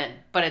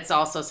 But it's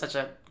also such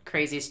a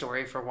crazy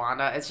story for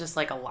Wanda. It's just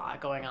like a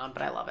lot going on,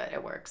 but I love it.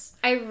 It works.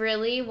 I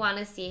really want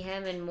to see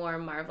him in more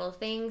Marvel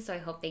things, so I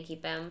hope they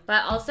keep him.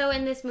 But also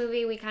in this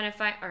movie, we kind of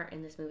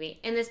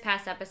in this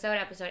past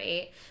episode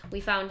 8, we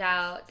found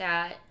out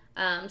that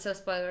so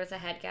spoilers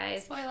ahead,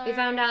 guys. Spoiler. We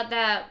found out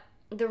that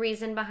the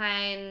reason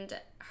behind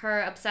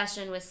her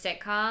obsession with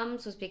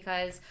sitcoms was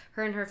because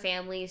her and her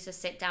family used to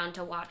sit down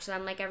to watch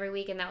them like every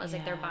week, and that was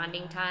like their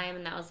bonding time,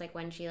 and that was like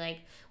when she like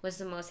was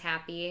the most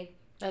happy.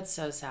 That's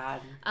so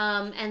sad.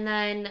 And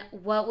then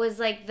what was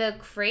like the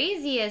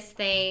craziest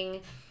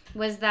thing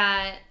was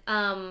that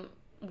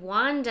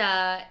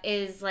Wanda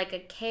is like a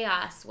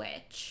chaos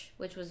witch,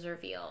 which was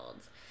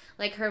revealed.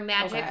 Like, her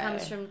magic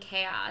comes from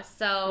chaos,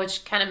 so...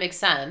 Which kind of makes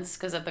sense,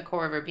 because at the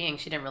core of her being,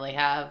 she didn't really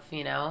have,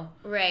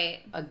 Right.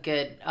 a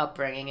good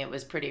upbringing. It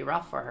was pretty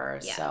rough for her.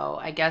 Yeah. So,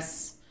 I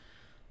guess,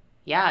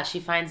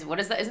 she finds... What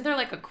is that? Isn't there,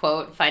 like, a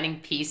quote,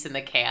 finding peace in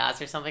the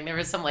chaos or something? There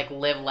was some, like,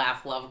 live,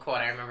 laugh, love quote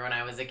I remember when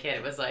I was a kid.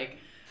 It was, like...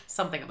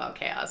 Something about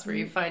chaos where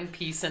you find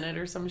peace in it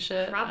or some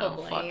shit.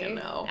 Probably. I don't fucking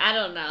know. I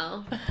don't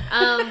know.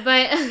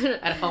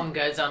 But at Home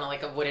Goods on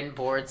like a wooden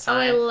board sign. Oh,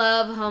 I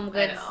love Home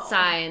Goods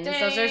signs.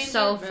 Those are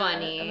so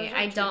funny.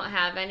 I don't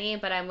have any,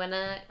 but I'm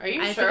gonna. Are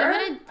you sure?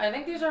 I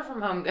think these are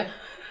from Home Goods.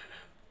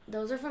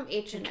 Those are from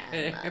H&M.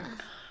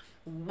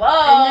 Whoa.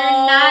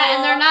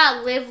 And they're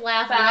not live,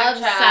 laugh, love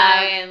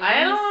signs. I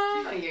don't.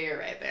 Oh, you're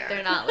right there.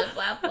 They're not live,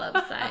 laugh,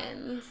 love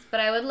signs. But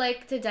I would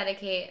like to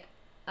dedicate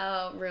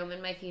a room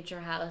in my future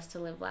house to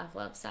live, laugh,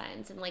 love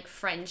signs, and like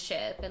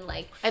friendship, and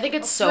like I think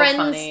it's so friends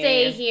funny.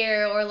 Stay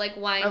here, or like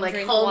wine, or like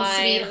drink home wine.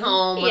 Sweet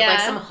Home with like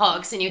some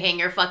hooks, and you hang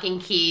your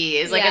fucking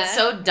keys. Like it's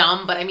so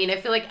dumb, but I mean, I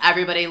feel like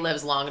everybody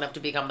lives long enough to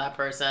become that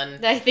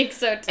person. I think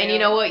so too. And you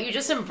know what? You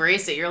just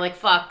embrace it. You're like,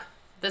 fuck.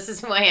 This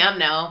is who I am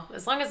now.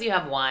 As long as you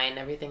have wine,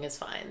 everything is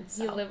fine.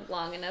 So. You live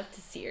long enough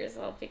to see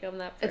yourself become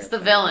that person. It's the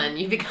villain.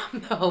 You become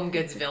the Home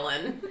Goods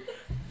villain.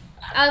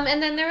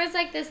 And then there was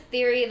like this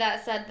theory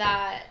that said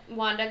that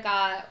Wanda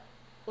got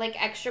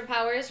like extra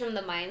powers from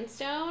the Mind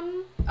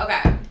Stone.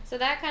 Okay. So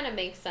that kind of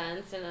makes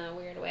sense in a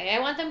weird way. I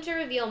want them to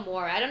reveal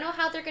more. I don't know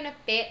how they're gonna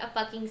fit a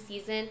fucking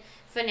season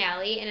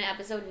finale in an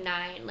episode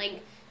 9.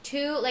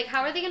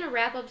 How are they gonna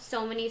wrap up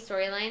so many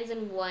storylines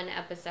in one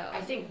episode?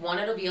 I think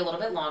it'll be a little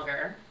bit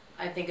longer.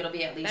 I think it'll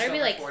be at least over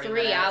like 40 3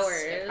 minutes.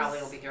 Hours. It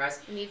probably will be 3 hours.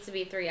 It needs to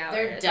be 3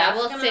 hours. I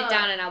will sit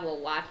down and I will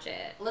watch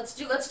it. Let's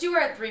do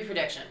our 3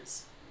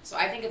 predictions. So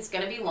I think it's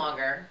gonna be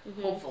longer.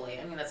 Mm-hmm. Hopefully,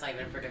 I mean that's not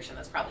even a prediction.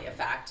 That's probably a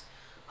fact.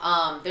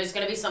 There's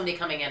gonna be somebody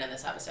coming in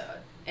this episode,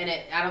 and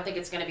I don't think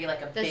it's gonna be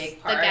like a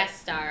big part. The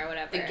guest star or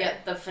whatever.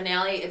 The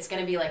finale. It's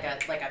gonna be like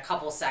a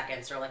couple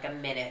seconds or like a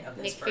minute of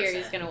this person. Nick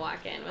Fury's gonna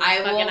walk in with his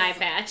fucking eye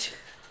patch.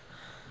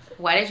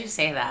 Why did you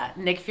say that?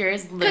 Nick Fury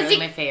is literally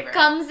my favorite.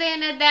 Comes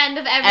in at the end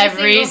of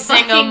every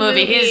single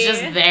movie. He's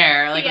just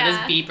there, with his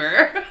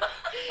beeper.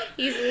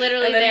 He's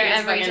literally there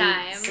every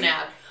time.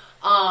 Snap.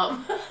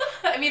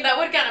 I mean, that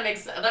would kind of make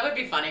sense. That would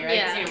be funny, right?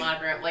 Yeah. Seeing him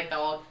walk around, like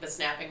the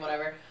snapping,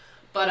 whatever.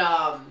 But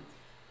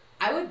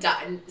I would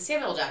die. And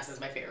Samuel Jackson is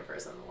my favorite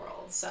person in the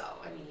world, so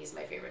I mean, he's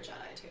my favorite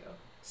Jedi too.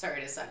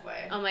 Sorry to segue.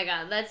 Oh my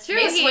god, that's true.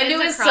 Mace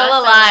Windu is still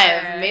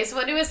alive. Mace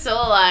Windu is still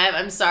alive.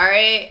 I'm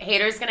sorry,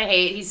 haters gonna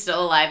hate. He's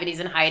still alive, and he's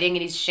in hiding,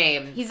 and he's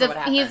shamed. He's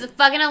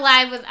fucking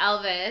alive with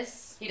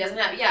Elvis. He doesn't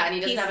have, and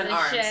he doesn't have an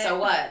arm. Shit. So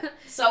what?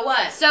 So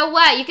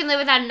what? You can live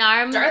without an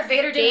arm. Darth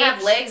Vader didn't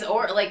have legs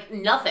or, like,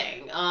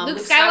 nothing. Luke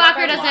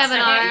Skywalker doesn't have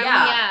an arm.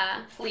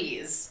 Yeah.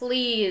 Please.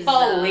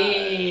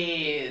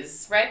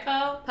 Right,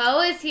 Poe? Poe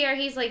is here.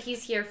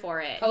 He's here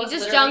for it. Poe's he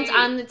just jumped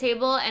on the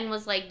table and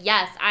was like,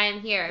 yes, I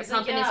am here. He's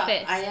pumping his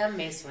fist. I am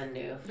Mace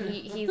Windu.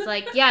 He's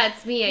like, yeah,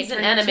 it's me. He's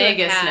an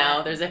animagus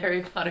now. There's a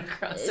Harry Potter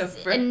crossover.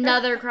 It's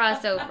another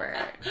crossover.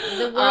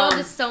 The world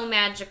is so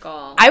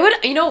magical.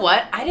 You know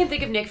what? I didn't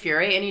think of Nick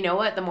Fury, and you know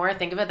what? The more I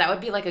think of it, that would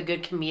be like a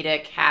good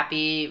comedic,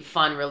 happy,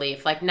 fun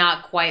relief. Like,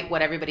 not quite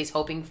what everybody's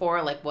hoping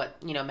for, like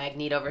what,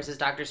 Magneto versus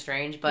Doctor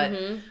Strange, but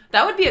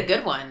that would be a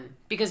good one,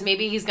 because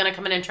maybe he's going to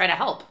come in and try to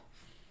help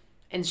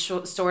and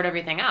sort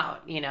everything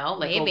out,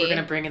 Like, maybe. We're going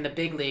to bring in the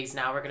big leagues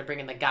now. We're going to bring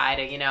in the guy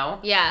to,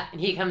 Yeah.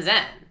 And he comes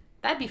in.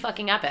 That'd be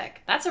fucking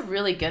epic. That's a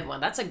really good one.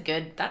 That's a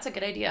good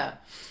idea.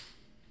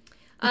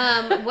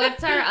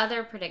 What's our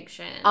other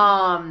prediction?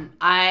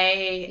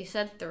 You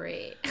said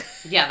 3.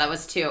 Yeah, that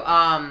was 2.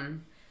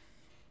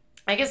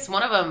 I guess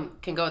one of them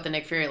can go with the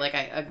Nick Fury.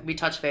 Like, we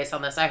touched base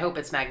on this. I hope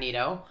it's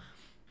Magneto.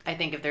 I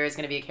think if there is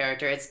going to be a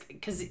character, it's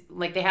because,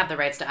 like, they have the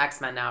rights to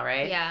X-Men now,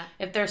 right? Yeah.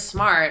 If they're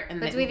smart.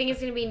 But do we think it's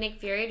going to be Nick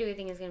Fury, or do we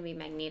think it's going to be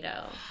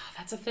Magneto?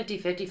 That's a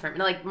 50-50 for me.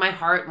 Like, my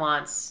heart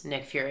wants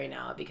Nick Fury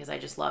now because I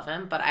just love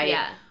him. But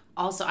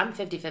also, I'm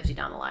 50-50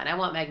 down the line. I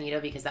want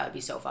Magneto because that would be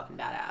so fucking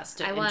badass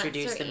to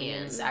introduce the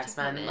mutants,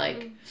 X-Men.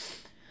 Like,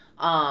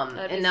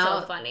 that'd be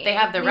so funny. They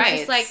have the rights. He's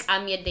just like,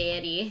 I'm your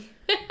daddy.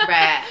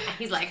 Right.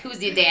 He's like,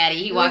 who's your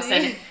daddy? He walks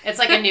in. It's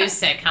like a new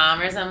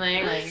sitcom or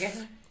something. Like,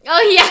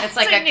 oh, yeah. It's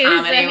like a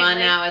comedy one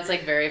now. It's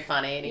like very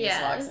funny, and he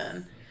just walks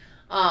in.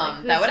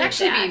 That would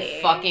actually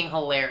be fucking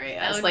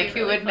hilarious. Like,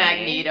 who would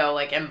Magneto,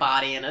 like,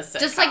 embody in a sitcom?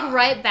 Just, like,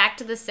 right back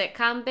to the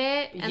sitcom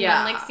bit. And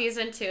then, like,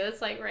 season 2,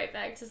 it's, like, right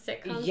back to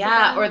sitcoms.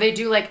 Yeah, or they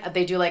do, like, at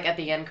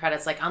the end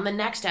credits, like, on the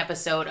next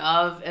episode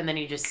of, and then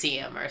you just see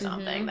him or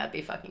something. Mm-hmm. That'd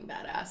be fucking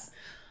badass.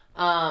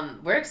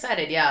 We're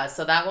excited, yeah.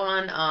 So that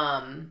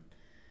one,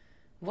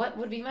 what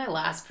would be my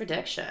last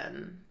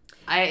prediction?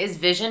 Is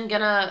Vision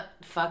gonna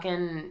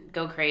fucking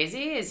go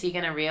crazy? Is he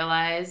gonna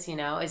realize,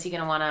 is he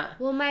gonna wanna...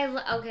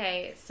 Well,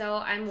 okay, so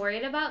I'm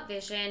worried about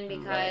Vision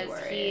because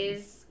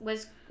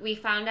we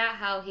found out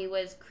how he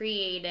was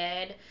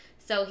created.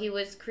 So he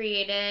was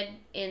created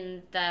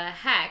in the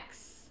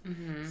Hex.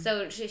 Mm-hmm.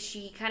 So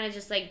she kind of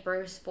just, like,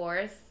 burst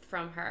forth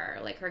from her,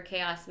 like, her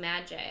chaos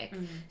magic.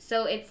 Mm-hmm.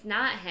 So it's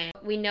not him.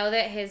 We know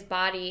that his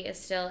body is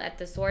still at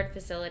the sword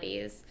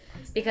facilities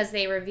because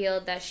they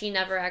revealed that she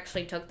never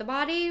actually took the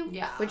body.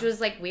 Yeah. Which was,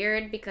 like,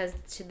 weird because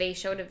they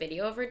showed a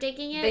video of her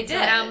taking it. They did. So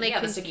now I'm, like,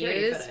 confused. The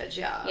security footage,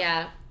 yeah.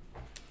 Yeah.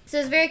 So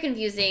it's very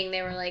confusing.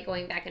 They were, like,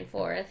 going back and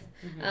forth.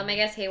 Mm-hmm. I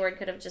guess Hayward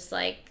could have just,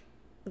 like,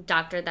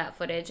 doctored that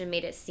footage and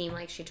made it seem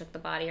like she took the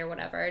body or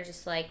whatever,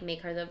 just like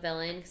make her the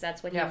villain because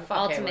that's what he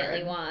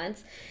ultimately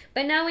wants.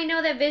 But now we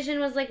know that Vision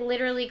was like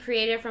literally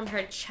created from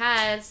her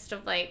chest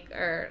of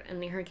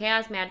her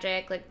chaos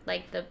magic,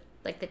 like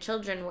the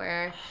children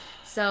were.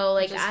 So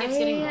like it just keeps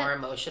getting more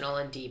emotional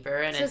and deeper,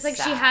 and so it's like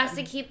sad. She has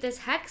to keep this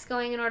hex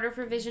going in order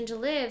for Vision to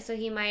live. So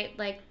he might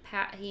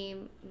he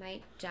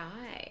might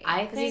die.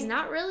 I think it's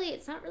not really.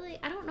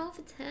 I don't know if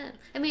it's him.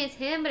 I mean, it's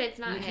him, but it's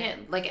not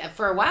him. Like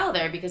for a while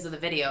there, because of the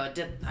video,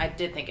 I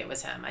did think it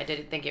was him. I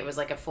did think it was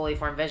like a fully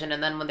formed Vision,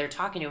 and then when they're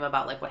talking to him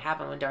about like what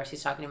happened when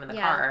Darcy's talking to him in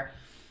the car,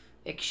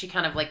 she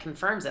kind of like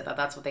confirms it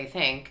that's what they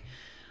think.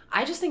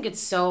 I just think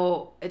it's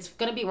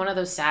gonna be one of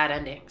those sad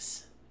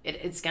endings.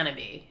 It's gonna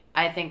be.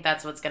 I think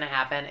that's what's gonna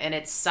happen, and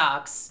it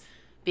sucks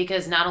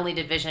because not only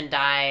did Vision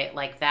die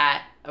like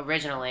that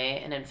originally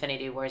in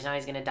Infinity Wars, now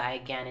he's gonna die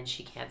again, and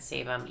she can't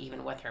save him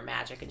even with her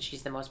magic, and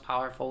she's the most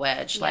powerful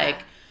witch. Yeah.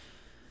 Like,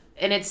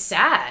 and it's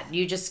sad.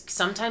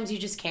 Sometimes you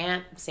just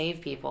can't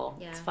save people.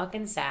 Yeah. It's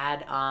fucking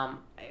sad.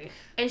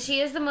 And she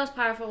is the most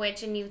powerful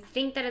witch, and you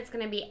think that it's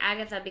gonna be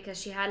Agatha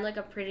because she had like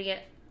a pretty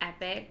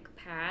epic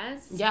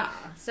past. Yeah.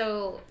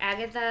 So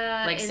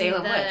Agatha, like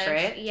Salem witch,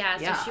 right? Yeah.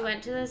 So she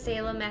went to the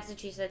Salem,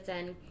 Massachusetts,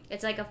 and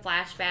it's like a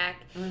flashback,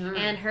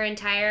 and her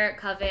entire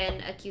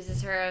coven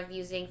accuses her of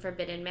using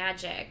forbidden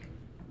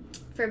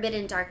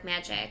dark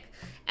magic,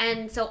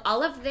 and so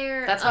all of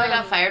their that's how I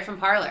got fired from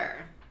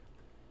Parlor.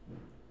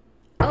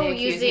 They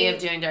accused me of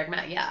doing dark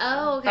magic. Yeah.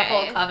 Oh, okay. The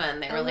whole coven.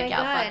 They were like,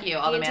 yeah, fuck you.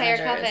 All the entire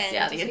managers. Coven,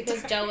 yeah, just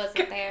because Joe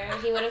wasn't there.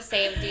 He would have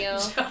saved you.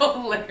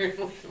 Joe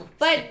literally.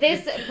 But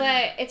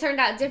it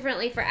turned out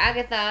differently for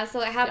Agatha. So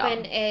what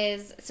happened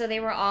is, so they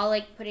were all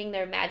like putting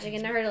their magic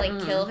into her to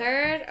like kill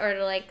her or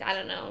to like, I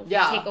don't know,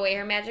 take away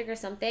her magic or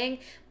something.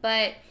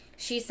 But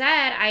she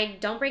said, I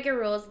don't break your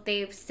rules.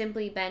 They've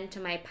simply been to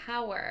my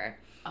power.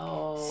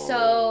 Oh.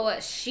 So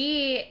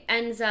she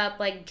ends up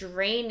like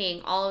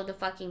draining all of the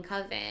fucking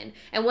coven,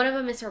 and one of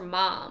them is her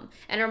mom,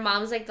 and her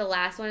mom's like the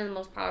last one and the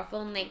most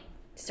powerful, and like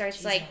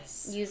starts like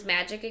use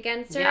magic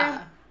against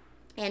her,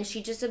 and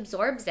she just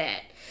absorbs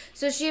it.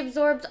 So she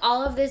absorbs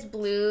all of this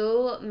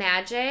blue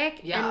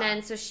magic, and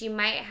then so she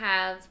might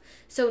have.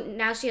 So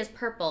now she has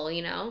purple,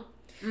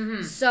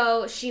 Mm-hmm.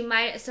 So she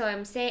might. So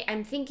I'm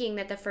thinking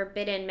that the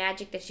forbidden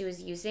magic that she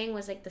was using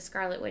was like the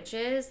Scarlet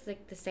Witches,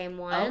 like the same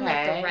one,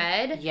 like the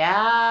red.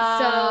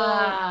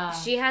 Yeah.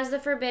 So she has the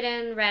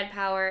forbidden red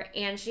power,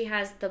 and she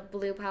has the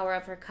blue power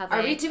of her coven.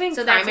 Are we doing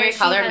primary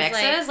color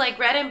mixes, like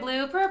red and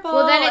blue, purple?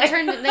 Well,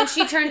 then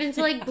she turned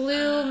into like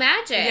blue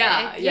magic.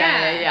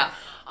 Yeah.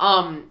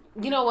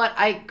 You know what?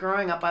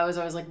 Growing up, I was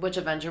always like, which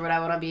Avenger would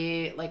I want to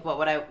be? Like, what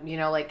would I?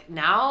 Like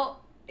now.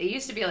 It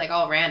used to be like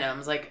all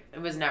randoms. Like it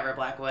was never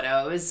Black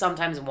Widow. It was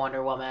sometimes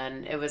Wonder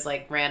Woman. It was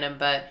like random,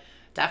 but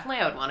definitely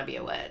I would want to be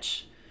a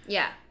witch.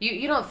 Yeah.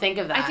 You don't think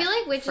of that. I feel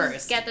like witches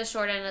first. Get the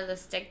short end of the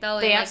stick though.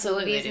 They in,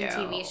 absolutely movies do.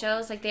 And TV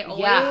shows, like they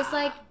always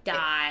like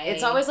die.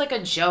 It's always like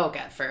a joke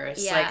at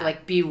first. Yeah.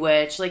 Like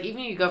Bewitched. Like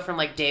even you go from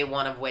like day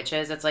one of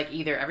witches, it's like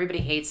either everybody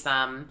hates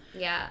them.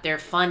 Yeah. They're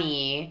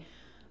funny,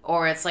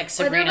 or it's like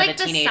Sabrina like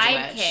the Teenage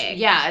Witch.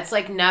 Yeah. It's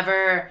like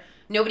never.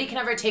 Nobody can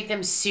ever take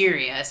them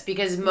serious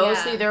because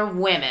mostly they're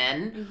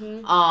women.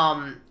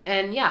 Mm-hmm.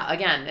 And yeah,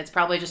 again, it's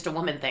probably just a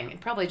woman thing. It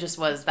probably just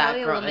was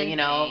that from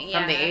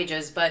the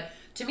ages. But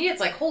to me,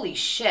 it's like, holy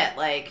shit.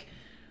 Like,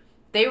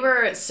 they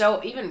were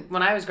so, even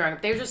when I was growing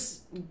up, they were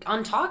just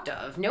untalked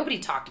of. Nobody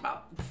talked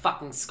about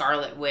fucking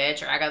Scarlet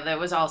Witch or Agatha. There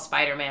was all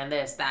Spider-Man,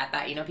 this, that.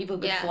 People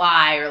who could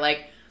fly or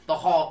like the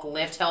Hulk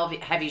lift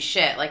heavy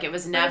shit. Like it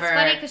was never. But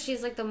it's funny because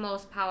she's like the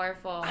most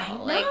powerful. I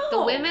know. Like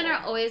the women are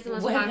always the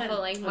most powerful.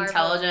 Like Marvel,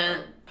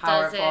 intelligent,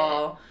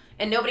 powerful,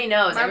 and nobody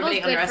knows. Marvel's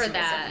Everybody underestimates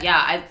good for that. it.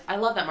 Yeah, I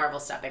love that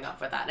Marvel's stepping up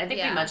for that. And I think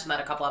we Yeah. mentioned that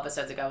a couple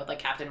episodes ago with like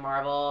Captain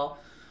Marvel.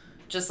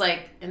 Just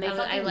like, and they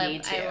fucking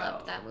need to. I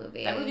loved that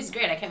movie. That movie's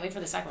great. I can't wait for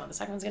the second one. The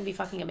second one's gonna be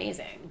fucking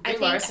amazing. Brie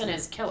Larson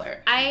is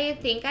killer. I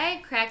think I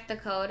cracked the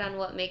code on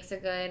what makes a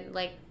good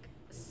like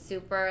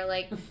super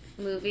like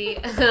movie.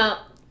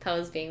 That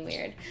was being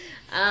weird.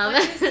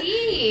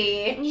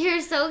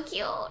 You're so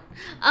cute.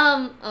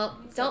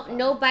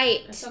 No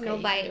bite. It's okay. No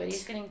bite. But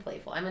he's getting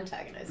playful. I'm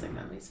antagonizing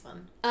them. He's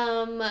fun.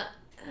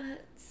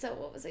 So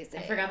what was I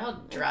saying? I forgot how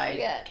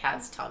dry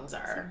cats' tongues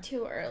are. It's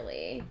too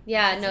early.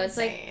 Yeah, no, it's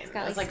insane. like it's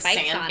got it's like like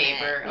spikes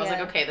sandpaper. on it. I was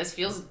like, okay, this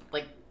feels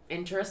like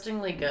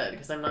interestingly good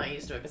because I'm not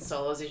used to it. Because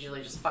solos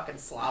usually just fucking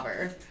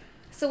slobber.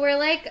 So we're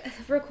like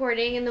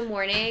recording in the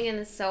morning, and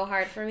it's so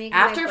hard for me.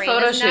 After my brain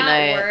photo does shoot not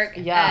night, work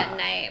at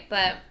night,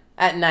 but.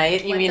 At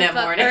night? You mean at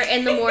morning? Or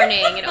in the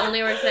morning. It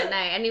only works at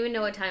night. I don't even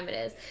know what time it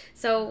is.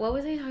 So what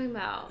was I talking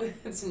about?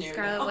 It's new.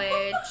 Scarlet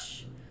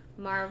Witch,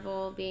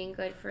 Marvel being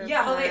good for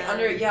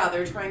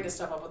they're trying to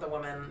step up with the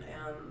women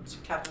and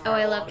Captain Marvel.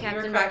 Oh, I love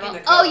Captain Marvel.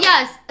 Oh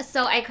yes.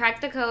 So I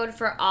cracked the code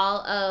for all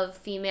of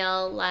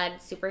female-led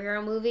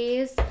superhero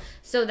movies.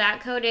 So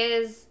that code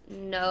is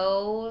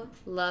no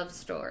love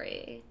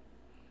story.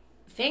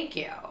 Thank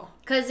you.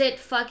 Because it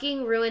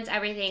fucking ruins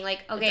everything.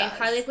 Like, okay,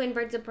 Harley Quinn,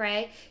 Birds of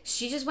Prey,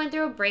 she just went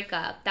through a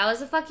breakup. That was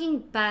the fucking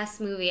best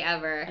movie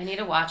ever. I need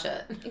to watch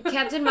it.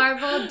 Captain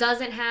Marvel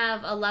doesn't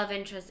have a love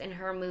interest in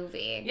her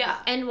movie. Yeah.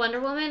 And Wonder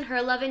Woman,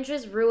 her love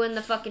interest ruined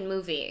the fucking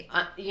movie.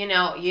 You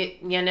hit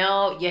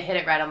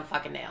it right on the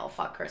fucking nail.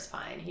 Fuck Chris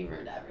Pine. He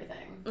ruined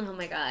everything. Oh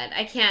my god.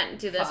 I can't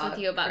do this with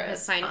you about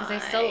Chris Pine because I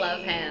still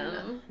love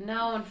him.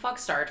 No, and fuck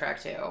Star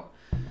Trek too.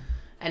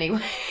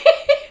 Anyways,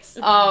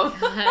 God,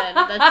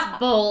 that's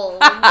bold.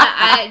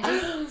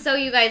 Just so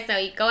you guys know,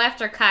 you go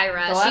after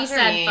Kyra. She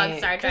said fuck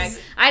Star Trek.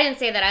 I didn't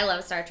say that I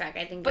love Star Trek.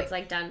 I think it's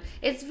like done.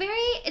 It's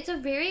a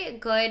very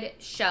good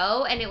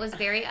show, and it was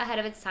very ahead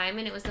of its time,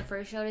 and it was the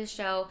first show to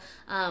show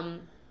a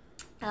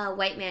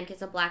white man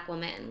kiss a black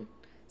woman.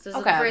 So it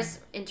was the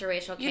first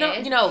interracial kiss.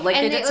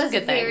 They did some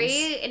good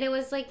things. And it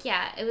was like,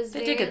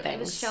 they did good things. It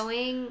was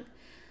showing.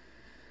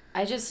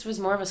 I just was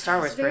more of a Star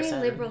Wars person. It's a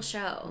very liberal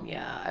show.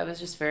 Yeah, I was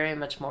just very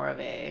much more of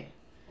a...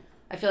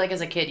 I feel like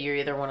as a kid, you're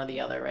either one or the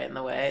other, right in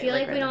the way. I feel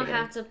like we don't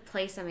have to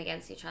place them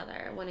against each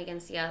other, one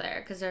against the other,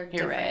 because they're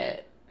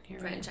different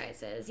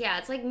franchises. Yeah,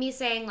 it's like me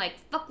saying, like,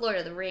 fuck Lord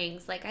of the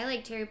Rings. Like, I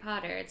liked Harry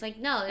Potter. It's like,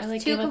 no,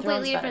 there's two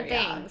completely different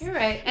things. You're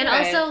right. And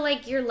also,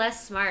 like, you're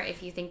less smart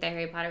if you think that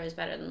Harry Potter was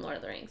better than Lord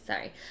of the Rings.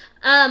 Sorry.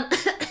 I'm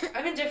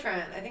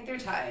indifferent. I think they're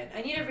tied.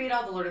 I need to read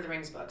all the Lord of the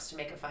Rings books to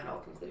make a final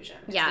conclusion.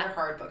 Yeah. They're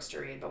hard books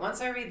to read. But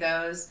once I read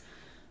those,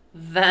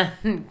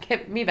 then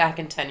get me back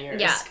in 10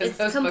 years. Yeah, it's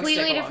those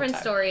completely different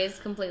stories,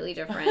 completely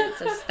different.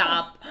 So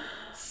stop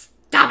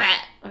it.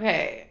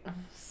 Okay.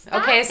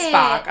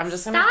 Spock. I'm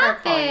just going to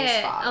start calling you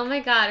Spock. Oh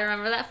my god,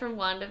 remember that from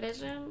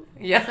WandaVision?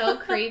 Yeah. So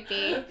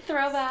creepy.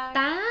 Throwback.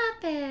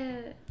 Stop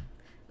it.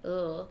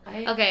 Ooh.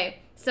 Okay,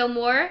 so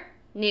more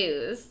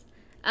news.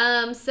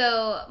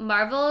 So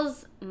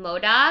Marvel's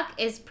MODOK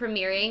is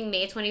premiering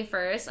May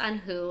 21st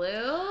on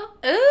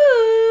Hulu.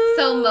 Ooh.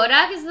 So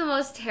MODOK is the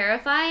most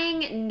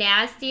terrifying,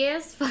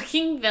 nastiest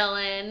fucking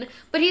villain.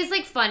 But he's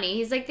like funny.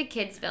 He's like the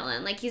kid's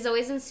villain. Like he's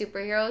always in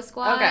Superhero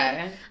Squad.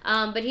 Okay.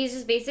 But he's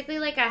just basically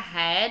like a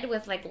head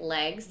with like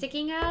legs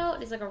sticking out.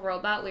 He's like a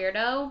robot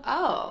weirdo.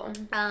 Oh.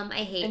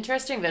 I hate.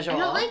 Interesting visual. I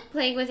don't like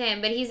playing with him,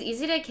 but he's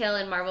easy to kill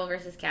in Marvel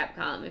vs.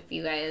 Capcom. If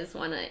you guys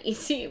want an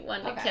easy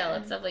one to kill,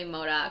 it's definitely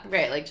MODOK.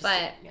 Right, like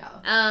just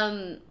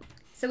yeah.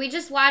 So we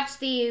just watched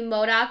the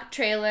MODOK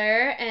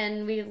trailer,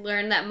 and we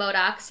learned that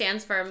MODOK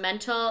stands for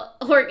Mental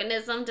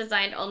Organism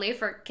Designed Only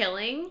for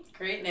Killing.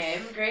 Great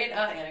name. Great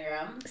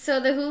anagram. So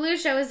the Hulu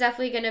show is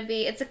definitely going to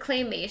be, it's a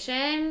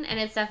claymation, and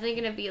it's definitely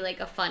going to be like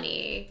a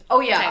funny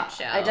type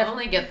show. I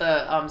definitely get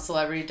the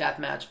Celebrity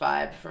Deathmatch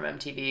vibe from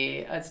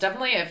MTV. It's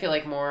definitely, I feel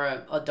like,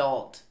 more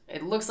adult.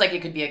 It looks like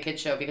it could be a kid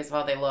show because of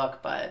how they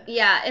look, but...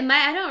 Yeah,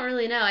 I don't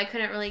really know. I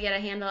couldn't really get a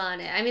handle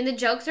on it. I mean, the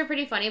jokes are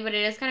pretty funny, but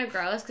it is kind of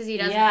gross because he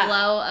does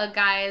blow a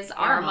guy's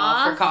arm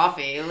off. For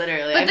coffee,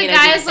 literally. But the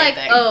guy's like,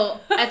 oh,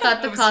 I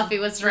thought the coffee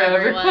was for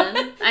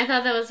everyone. I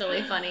thought that was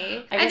really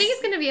funny. I think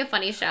it's going to be a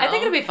funny show. I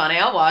think it'll be funny.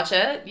 I'll watch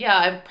it. Yeah,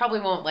 I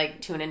probably won't,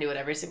 like, tune into it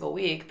every single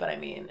week, but I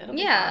mean, it'll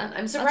be fun.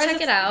 I'm surprised I'll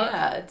check it out.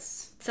 Yeah,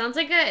 it's...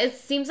 It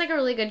seems like a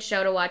really good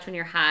show to watch when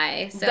you're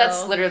high. So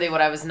that's literally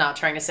what I was not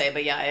trying to say,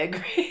 but yeah, I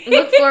agree.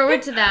 Look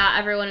forward to that,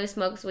 everyone who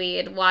smokes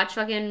weed. Watch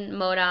fucking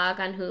MODOK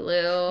on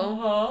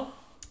Hulu.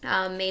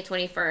 May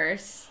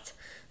 21st.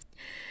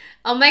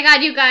 Oh my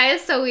god, you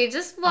guys, so we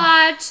just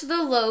watched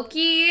the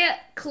Loki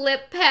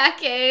clip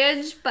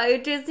package by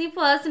Disney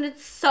Plus, and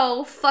it's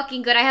so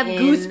fucking good. I have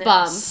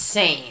goosebumps.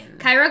 Insane.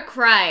 Kyra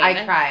cried.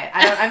 I cried.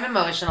 I'm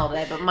emotional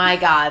today, but my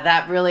god,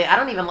 that really, I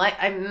don't even like,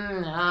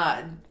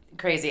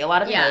 crazy. A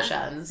lot of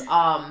emotions.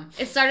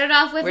 It started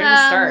off with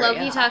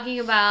Loki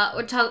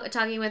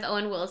talking with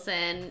Owen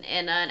Wilson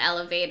in an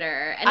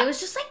elevator, and it was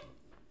just like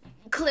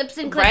clips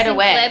and clips and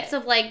clips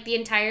of like the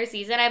entire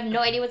season. I have no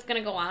idea what's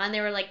gonna go on.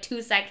 They were like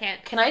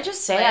 2-second. Can I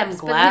just say clips, I'm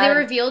glad they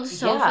revealed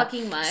so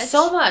fucking much.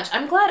 So much.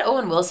 I'm glad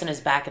Owen Wilson is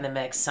back in the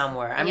mix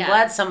somewhere. I'm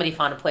glad somebody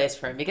found a place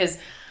for him because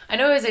I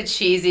know he's a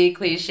cheesy,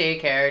 cliche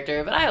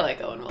character, but I like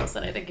Owen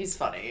Wilson. I think he's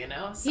funny, you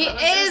know? So he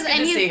is,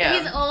 and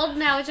he's old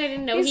now, which I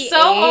didn't know he's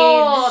so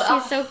old.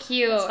 He's so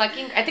cute. I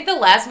think the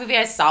last movie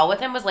I saw with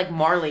him was like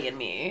Marley and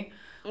Me.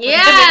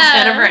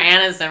 Yeah. Jennifer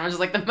Aniston, which is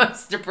like the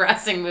most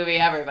depressing movie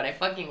ever, but I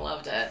fucking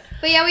loved it.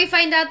 But yeah, we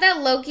find out that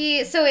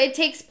Loki, so it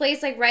takes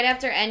place like right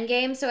after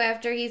Endgame, so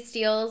after he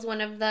steals one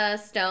of the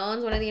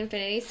stones, one of the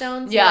Infinity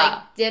Stones, he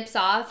like dips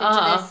off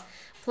into this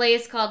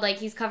place called, like,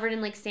 he's covered in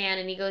like sand,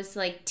 and he goes to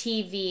like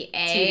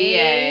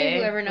TVA,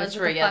 whoever knows,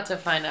 which we're yet to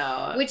find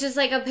out, which is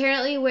like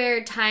apparently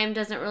where time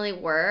doesn't really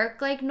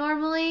work like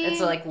normally. It's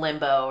like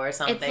limbo or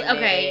something.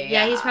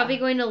 He's probably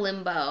going to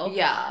limbo.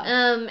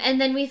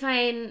 And then we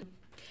find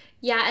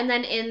and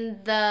then in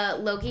the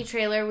Loki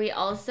trailer we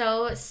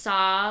also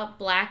saw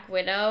Black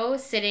Widow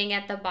sitting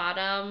at the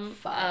bottom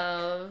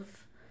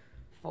of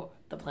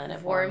the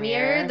planet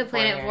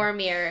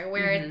Vormir,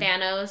 where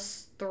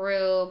Thanos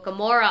threw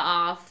Gamora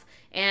off.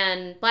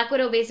 And Black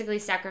Widow basically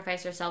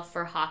sacrificed herself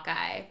for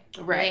Hawkeye.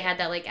 Right. They had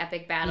that, like,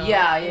 epic battle in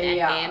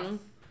Endgame.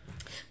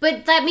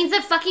 But that means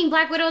that fucking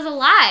Black Widow's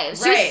alive.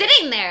 She was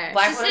sitting there.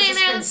 She's sitting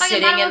there at the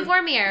fucking bottom of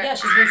Vormir. Yeah,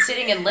 she's been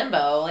sitting in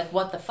limbo. Like,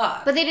 what the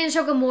fuck? But they didn't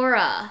show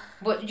Gamora.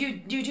 But you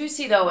do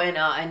see, though, in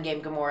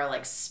Endgame, Gamora,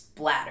 like,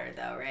 splattered,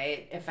 though,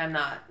 right? If I'm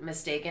not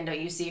mistaken. Don't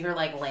you see her,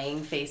 like,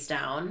 laying face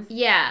down?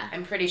 Yeah.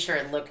 I'm pretty sure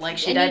it looked like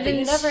she died. But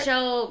you never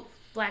show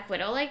Black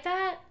Widow like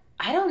that?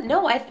 I don't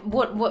know.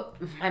 What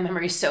my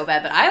memory's so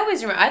bad, but I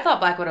always remember. I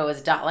thought Black Widow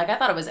was done. Like, I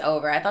thought it was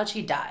over. I thought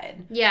she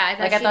died. Yeah,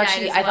 I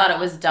thought it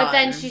was done. But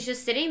then she's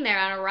just sitting there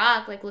on a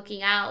rock, like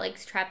looking out, like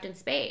trapped in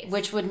space.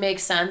 Which would make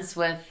sense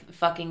with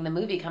fucking the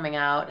movie coming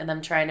out and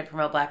them trying to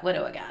promote Black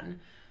Widow again.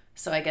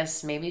 So I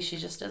guess maybe she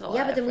just is alive.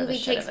 Yeah, but the movie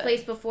takes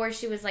place before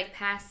she was like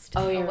passed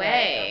away.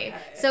 Right. Okay.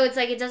 So it's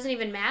like it doesn't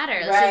even matter.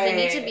 It's just they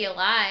need to be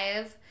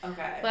alive.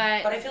 Okay.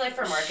 But I feel like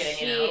for marketing,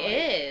 she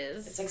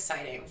is. It's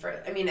exciting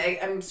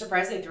I'm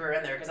surprised they threw her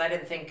in there because I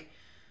didn't think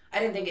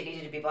it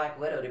needed to be Black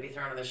Widow to be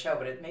thrown on the show,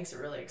 but it makes it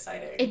really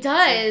exciting. It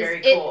does. It's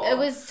like very cool. It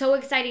was so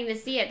exciting to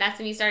see it. That's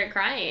when you started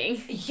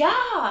crying. Yeah,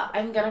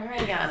 I'm gonna cry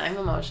again. I'm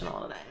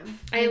emotional today.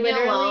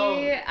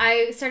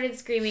 I started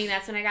screaming.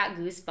 That's when I got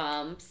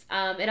goosebumps.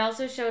 It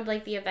also showed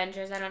like the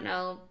Avengers. I don't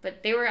know,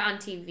 but they were on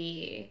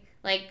TV.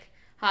 Like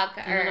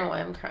Hawkeye. I don't know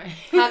why I'm crying.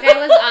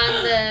 Hawkeye was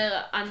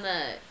on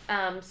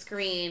the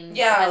screen.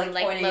 Yeah, when,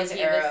 like Loki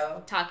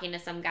was talking to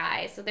some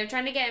guy. So they're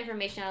trying to get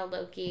information out of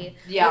Loki.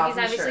 Yeah, Loki's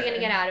obviously gonna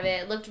get out of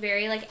it. It looked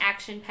very like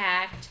action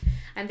packed.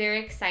 I'm very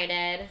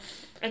excited.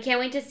 I can't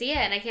wait to see it,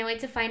 and I can't wait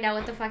to find out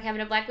what the fuck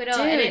happened to Black Widow.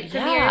 Dude, and it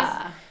premieres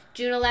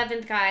June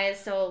 11th,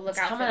 guys, so look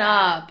out for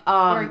that.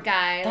 Up. Or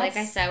guy. Like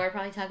I said, we're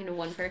probably talking to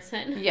one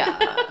person.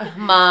 Yeah.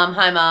 Mom.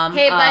 Hi, Mom.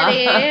 Hey,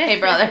 buddy. Hey,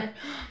 brother.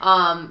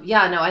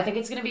 I think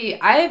it's going to be...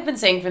 I've been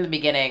saying from the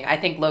beginning, I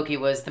think Loki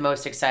was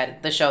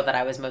the show that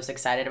I was most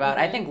excited about.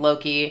 Mm-hmm. I think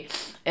Loki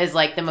is,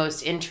 like, the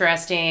most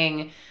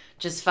interesting,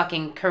 just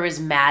fucking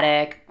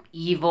charismatic,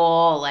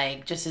 evil,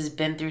 like, just has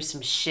been through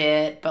some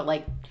shit, but,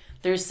 like...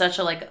 There's such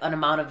an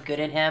amount of good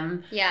in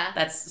him. Yeah.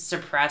 That's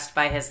suppressed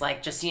by his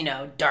just,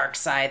 dark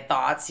side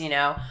thoughts,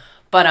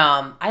 But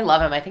I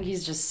love him. I think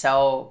he's just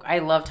I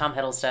love Tom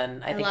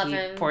Hiddleston. I think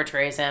he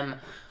portrays him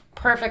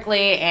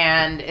perfectly,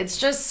 and it's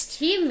just...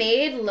 He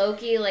made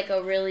Loki, like,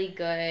 a really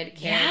good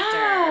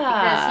character.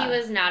 Because he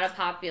was not a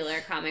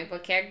popular comic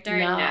book character,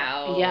 and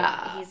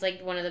now he's,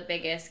 like, one of the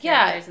biggest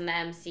characters in the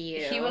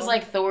MCU. He was,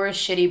 like, Thor's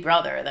shitty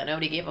brother that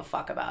nobody gave a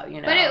fuck about, you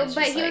know?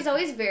 But he was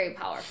always very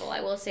powerful, I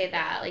will say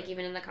that, like,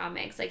 even in the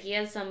comics. Like, he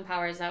has some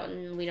powers out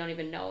and we don't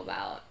even know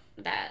about.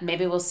 That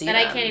maybe we'll see that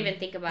I can't even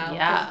think about.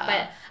 Yeah.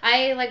 But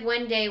I like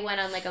one day went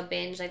on like a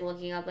binge, like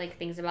looking up like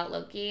things about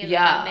Loki in the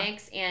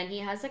comics, and he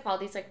has like all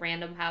these like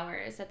random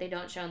powers that they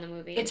don't show in the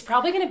movie. It's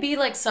probably gonna be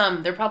like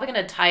they're probably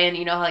gonna tie in,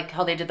 you know, like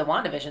how they did the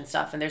WandaVision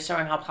stuff, and they're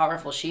showing how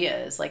powerful she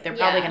is. Like they're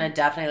probably gonna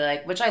definitely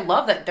like, which I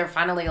love that they're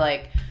finally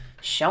like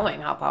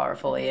showing how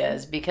powerful he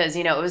is, because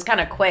you know it was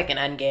kind of quick in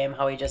Endgame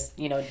how he just,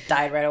 you know,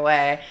 died right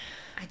away.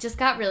 I just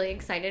got really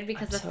excited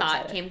because the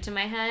thought came to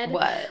my head.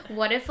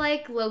 What if,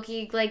 like,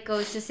 Loki, like,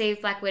 goes to save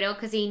Black Widow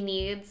because he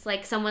needs,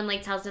 like, someone,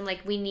 like, tells him,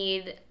 like, we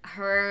need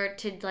her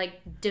to, like,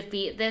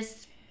 defeat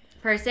this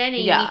person and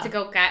you need to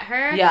go get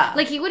her. Yeah.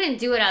 Like, he wouldn't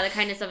do it out of the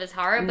kindness of his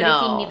heart, but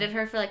if he needed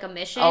her for, like, a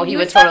mission, he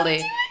would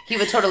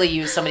totally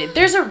use somebody.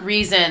 There's a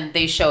reason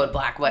they showed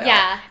Black Widow.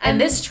 Yeah.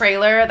 And this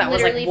trailer that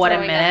was like, what a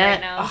minute.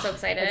 Right now. I'm so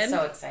excited. It's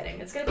so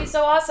exciting. It's going to be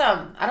so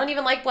awesome. I don't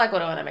even like Black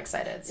Widow and I'm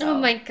excited. So. Oh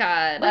my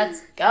god.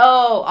 Let's go.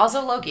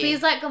 Also Loki.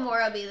 Please let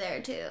Gamora be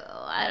there too.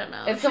 I don't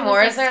know. If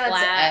Gamora's there,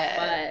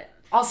 that's it.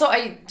 Also,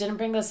 I didn't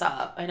bring this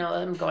up. I know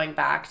I'm going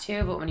back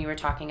to, but when you were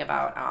talking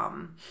about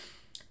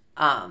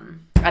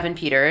Evan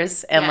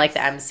Peters and like the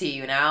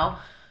MCU now,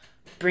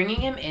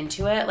 bringing him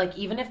into it, like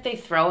even if they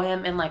throw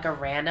him in like a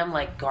random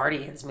like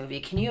Guardians movie,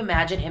 can you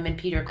imagine him and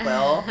Peter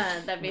Quill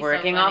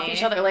working off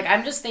each other? Like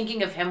I'm just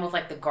thinking of him with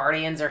like the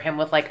Guardians or him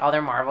with like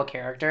other Marvel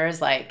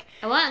characters. Like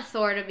I want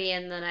Thor to be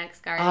in the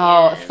next Guardians.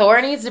 Oh,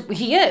 Thor needs to.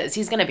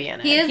 He's gonna be in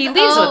it. He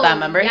leaves with them.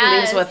 Remember, he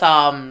leaves with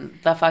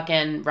the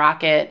fucking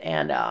Rocket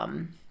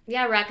and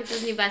Yeah, Rocket's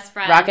his new best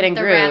friend. Rocket and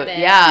Groot. Rabbit.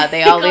 Yeah,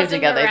 they all leave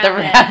together. The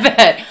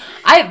rabbit.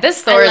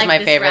 This Thor is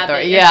my favorite Thor.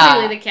 Yeah. It's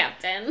really the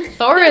captain.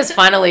 Thor is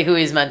finally who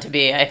he's meant to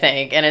be, I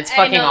think. And it's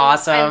fucking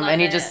awesome.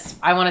 And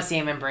I want to see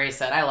him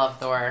embrace it. I love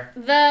Thor.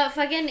 The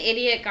fucking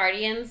idiot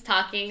Guardians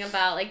talking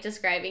about, like,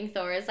 describing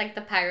Thor as, like,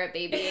 the pirate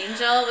baby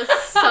angel was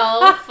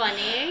so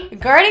funny.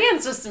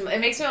 Guardians it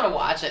makes me want to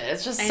watch it.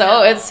 It's just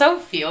it's so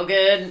feel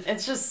good.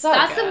 It's just so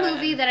That's a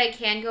movie that I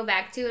can go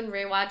back to and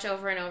rewatch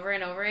over and over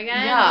and over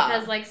again. Yeah.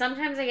 Because, like,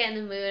 sometimes I get in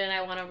the mood and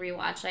I want to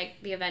rewatch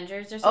like the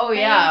Avengers or something. Oh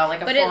yeah,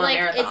 like a full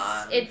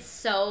marathon. It's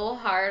so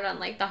hard on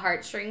like the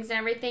heartstrings and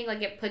everything.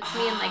 Like it puts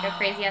me in like a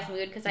crazy ass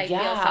mood because I feel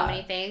so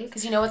many things.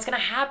 Because you know what's gonna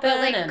happen. But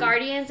like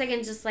Guardians, I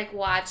can just like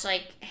watch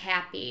like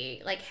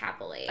happily.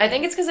 I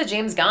think it's because of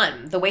James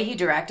Gunn, the way he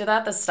directed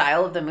that, the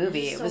style of the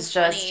movie. It was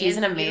just he's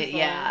an amazing.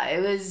 Yeah,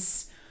 it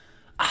was.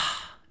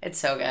 It's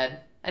so good.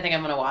 I think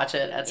I'm gonna watch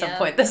it at some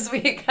point this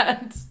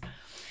weekend.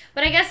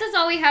 But I guess that's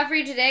all we have for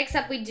you today,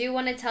 except we do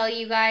want to tell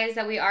you guys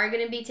that we are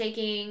going to be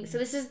taking... So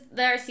this is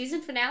our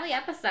season finale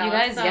episode. You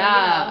guys, so, you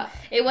know,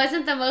 it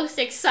wasn't the most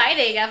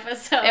exciting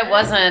episode. It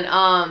wasn't.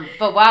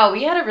 But wow,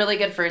 we had a really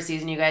good first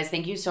season, you guys.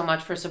 Thank you so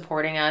much for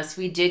supporting us.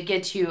 We did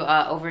get to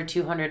over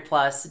 200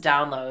 plus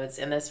downloads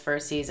in this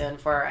first season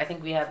for... I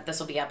think this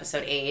will be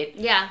episode 8.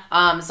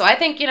 Yeah. So I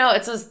think, you know,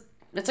 it's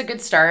a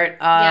good start.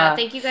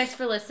 Thank you guys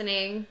for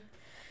listening.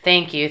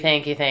 Thank you.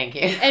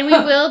 And we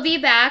will be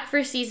back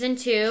for season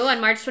 2 on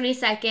March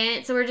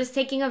 22nd. So we're just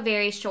taking a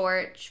very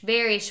short break.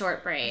 Very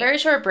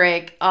short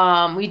break.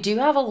 We do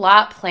have a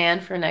lot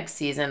planned for next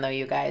season, though,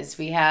 you guys.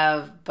 We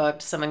have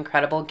booked some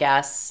incredible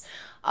guests.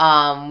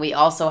 We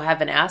also have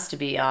been asked to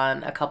be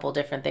on a couple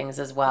different things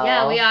as well.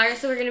 Yeah, we are.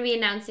 So we're going to be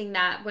announcing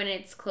that when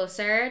it's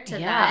closer to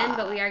then.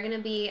 But we are going to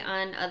be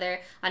on a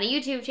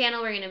YouTube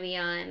channel. We're going to be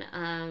on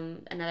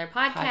another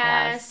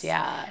podcast.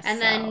 Yeah.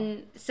 And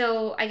then,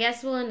 so I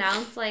guess we'll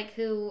announce like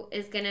who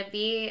is going to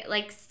be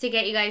like to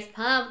get you guys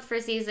pumped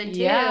for season 2.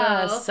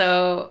 Yeah.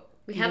 So.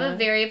 We have a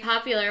very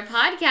popular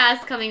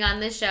podcast coming on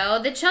the show,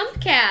 the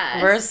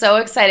Chumpcast. We're so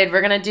excited.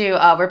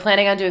 We're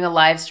planning on doing a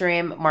live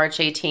stream March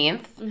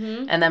 18th,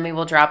 and then we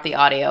will drop the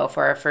audio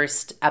for our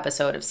first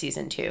episode of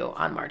season 2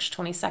 on March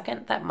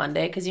 22nd, that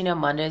Monday, because you know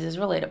Mondays is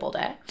Relatable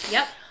Day.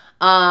 Yep.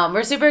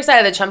 We're super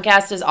excited. The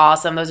Chumpcast is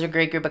awesome. Those are a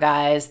great group of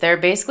guys. They're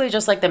basically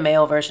just like the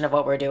male version of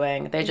what we're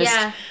doing. They just...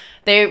 Yeah.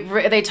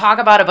 They talk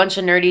about a bunch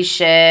of nerdy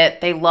shit.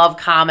 They love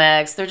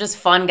comics. They're just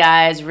fun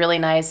guys, really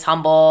nice,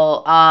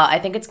 humble. I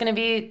think it's going to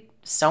be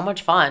so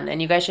much fun, and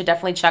you guys should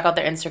definitely check out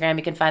their Instagram.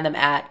 You can find them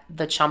at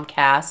the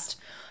Chumpcast.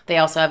 They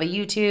also have a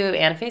YouTube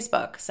and a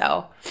Facebook,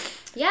 so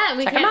yeah,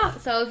 check them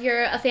out. So if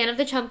you're a fan of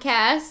the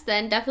Chumpcast,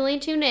 then definitely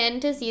tune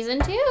in to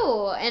season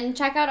 2 and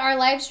check out our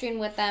live stream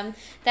with them.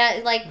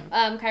 That, like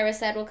Kyra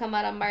said, will come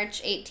out on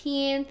March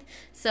 18th.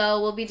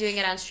 So we'll be doing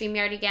it on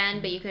StreamYard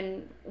again, but you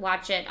can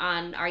watch it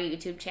on our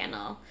YouTube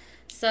channel.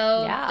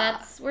 So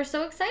we're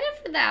so excited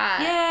for that.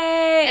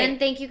 Yay! And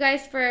thank you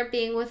guys for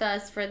being with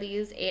us for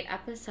these 8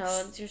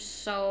 episodes.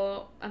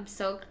 I'm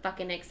so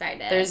fucking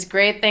excited. There's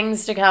great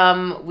things to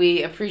come.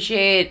 We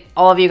appreciate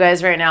all of you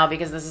guys right now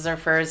because this is our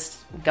first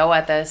go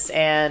at this,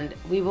 and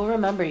we will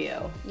remember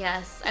you.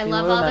 Yes. I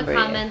love all the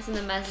comments and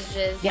the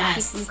messages.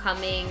 Yes. Keep them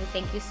coming.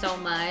 Thank you so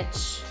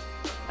much.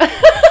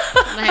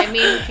 I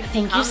mean,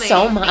 thank you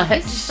so much.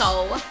 Thank you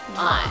so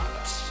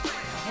much.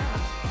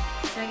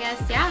 So I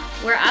guess,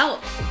 we're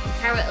out.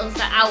 Cara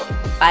Ilsa out.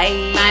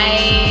 Bye.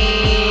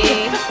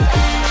 Bye.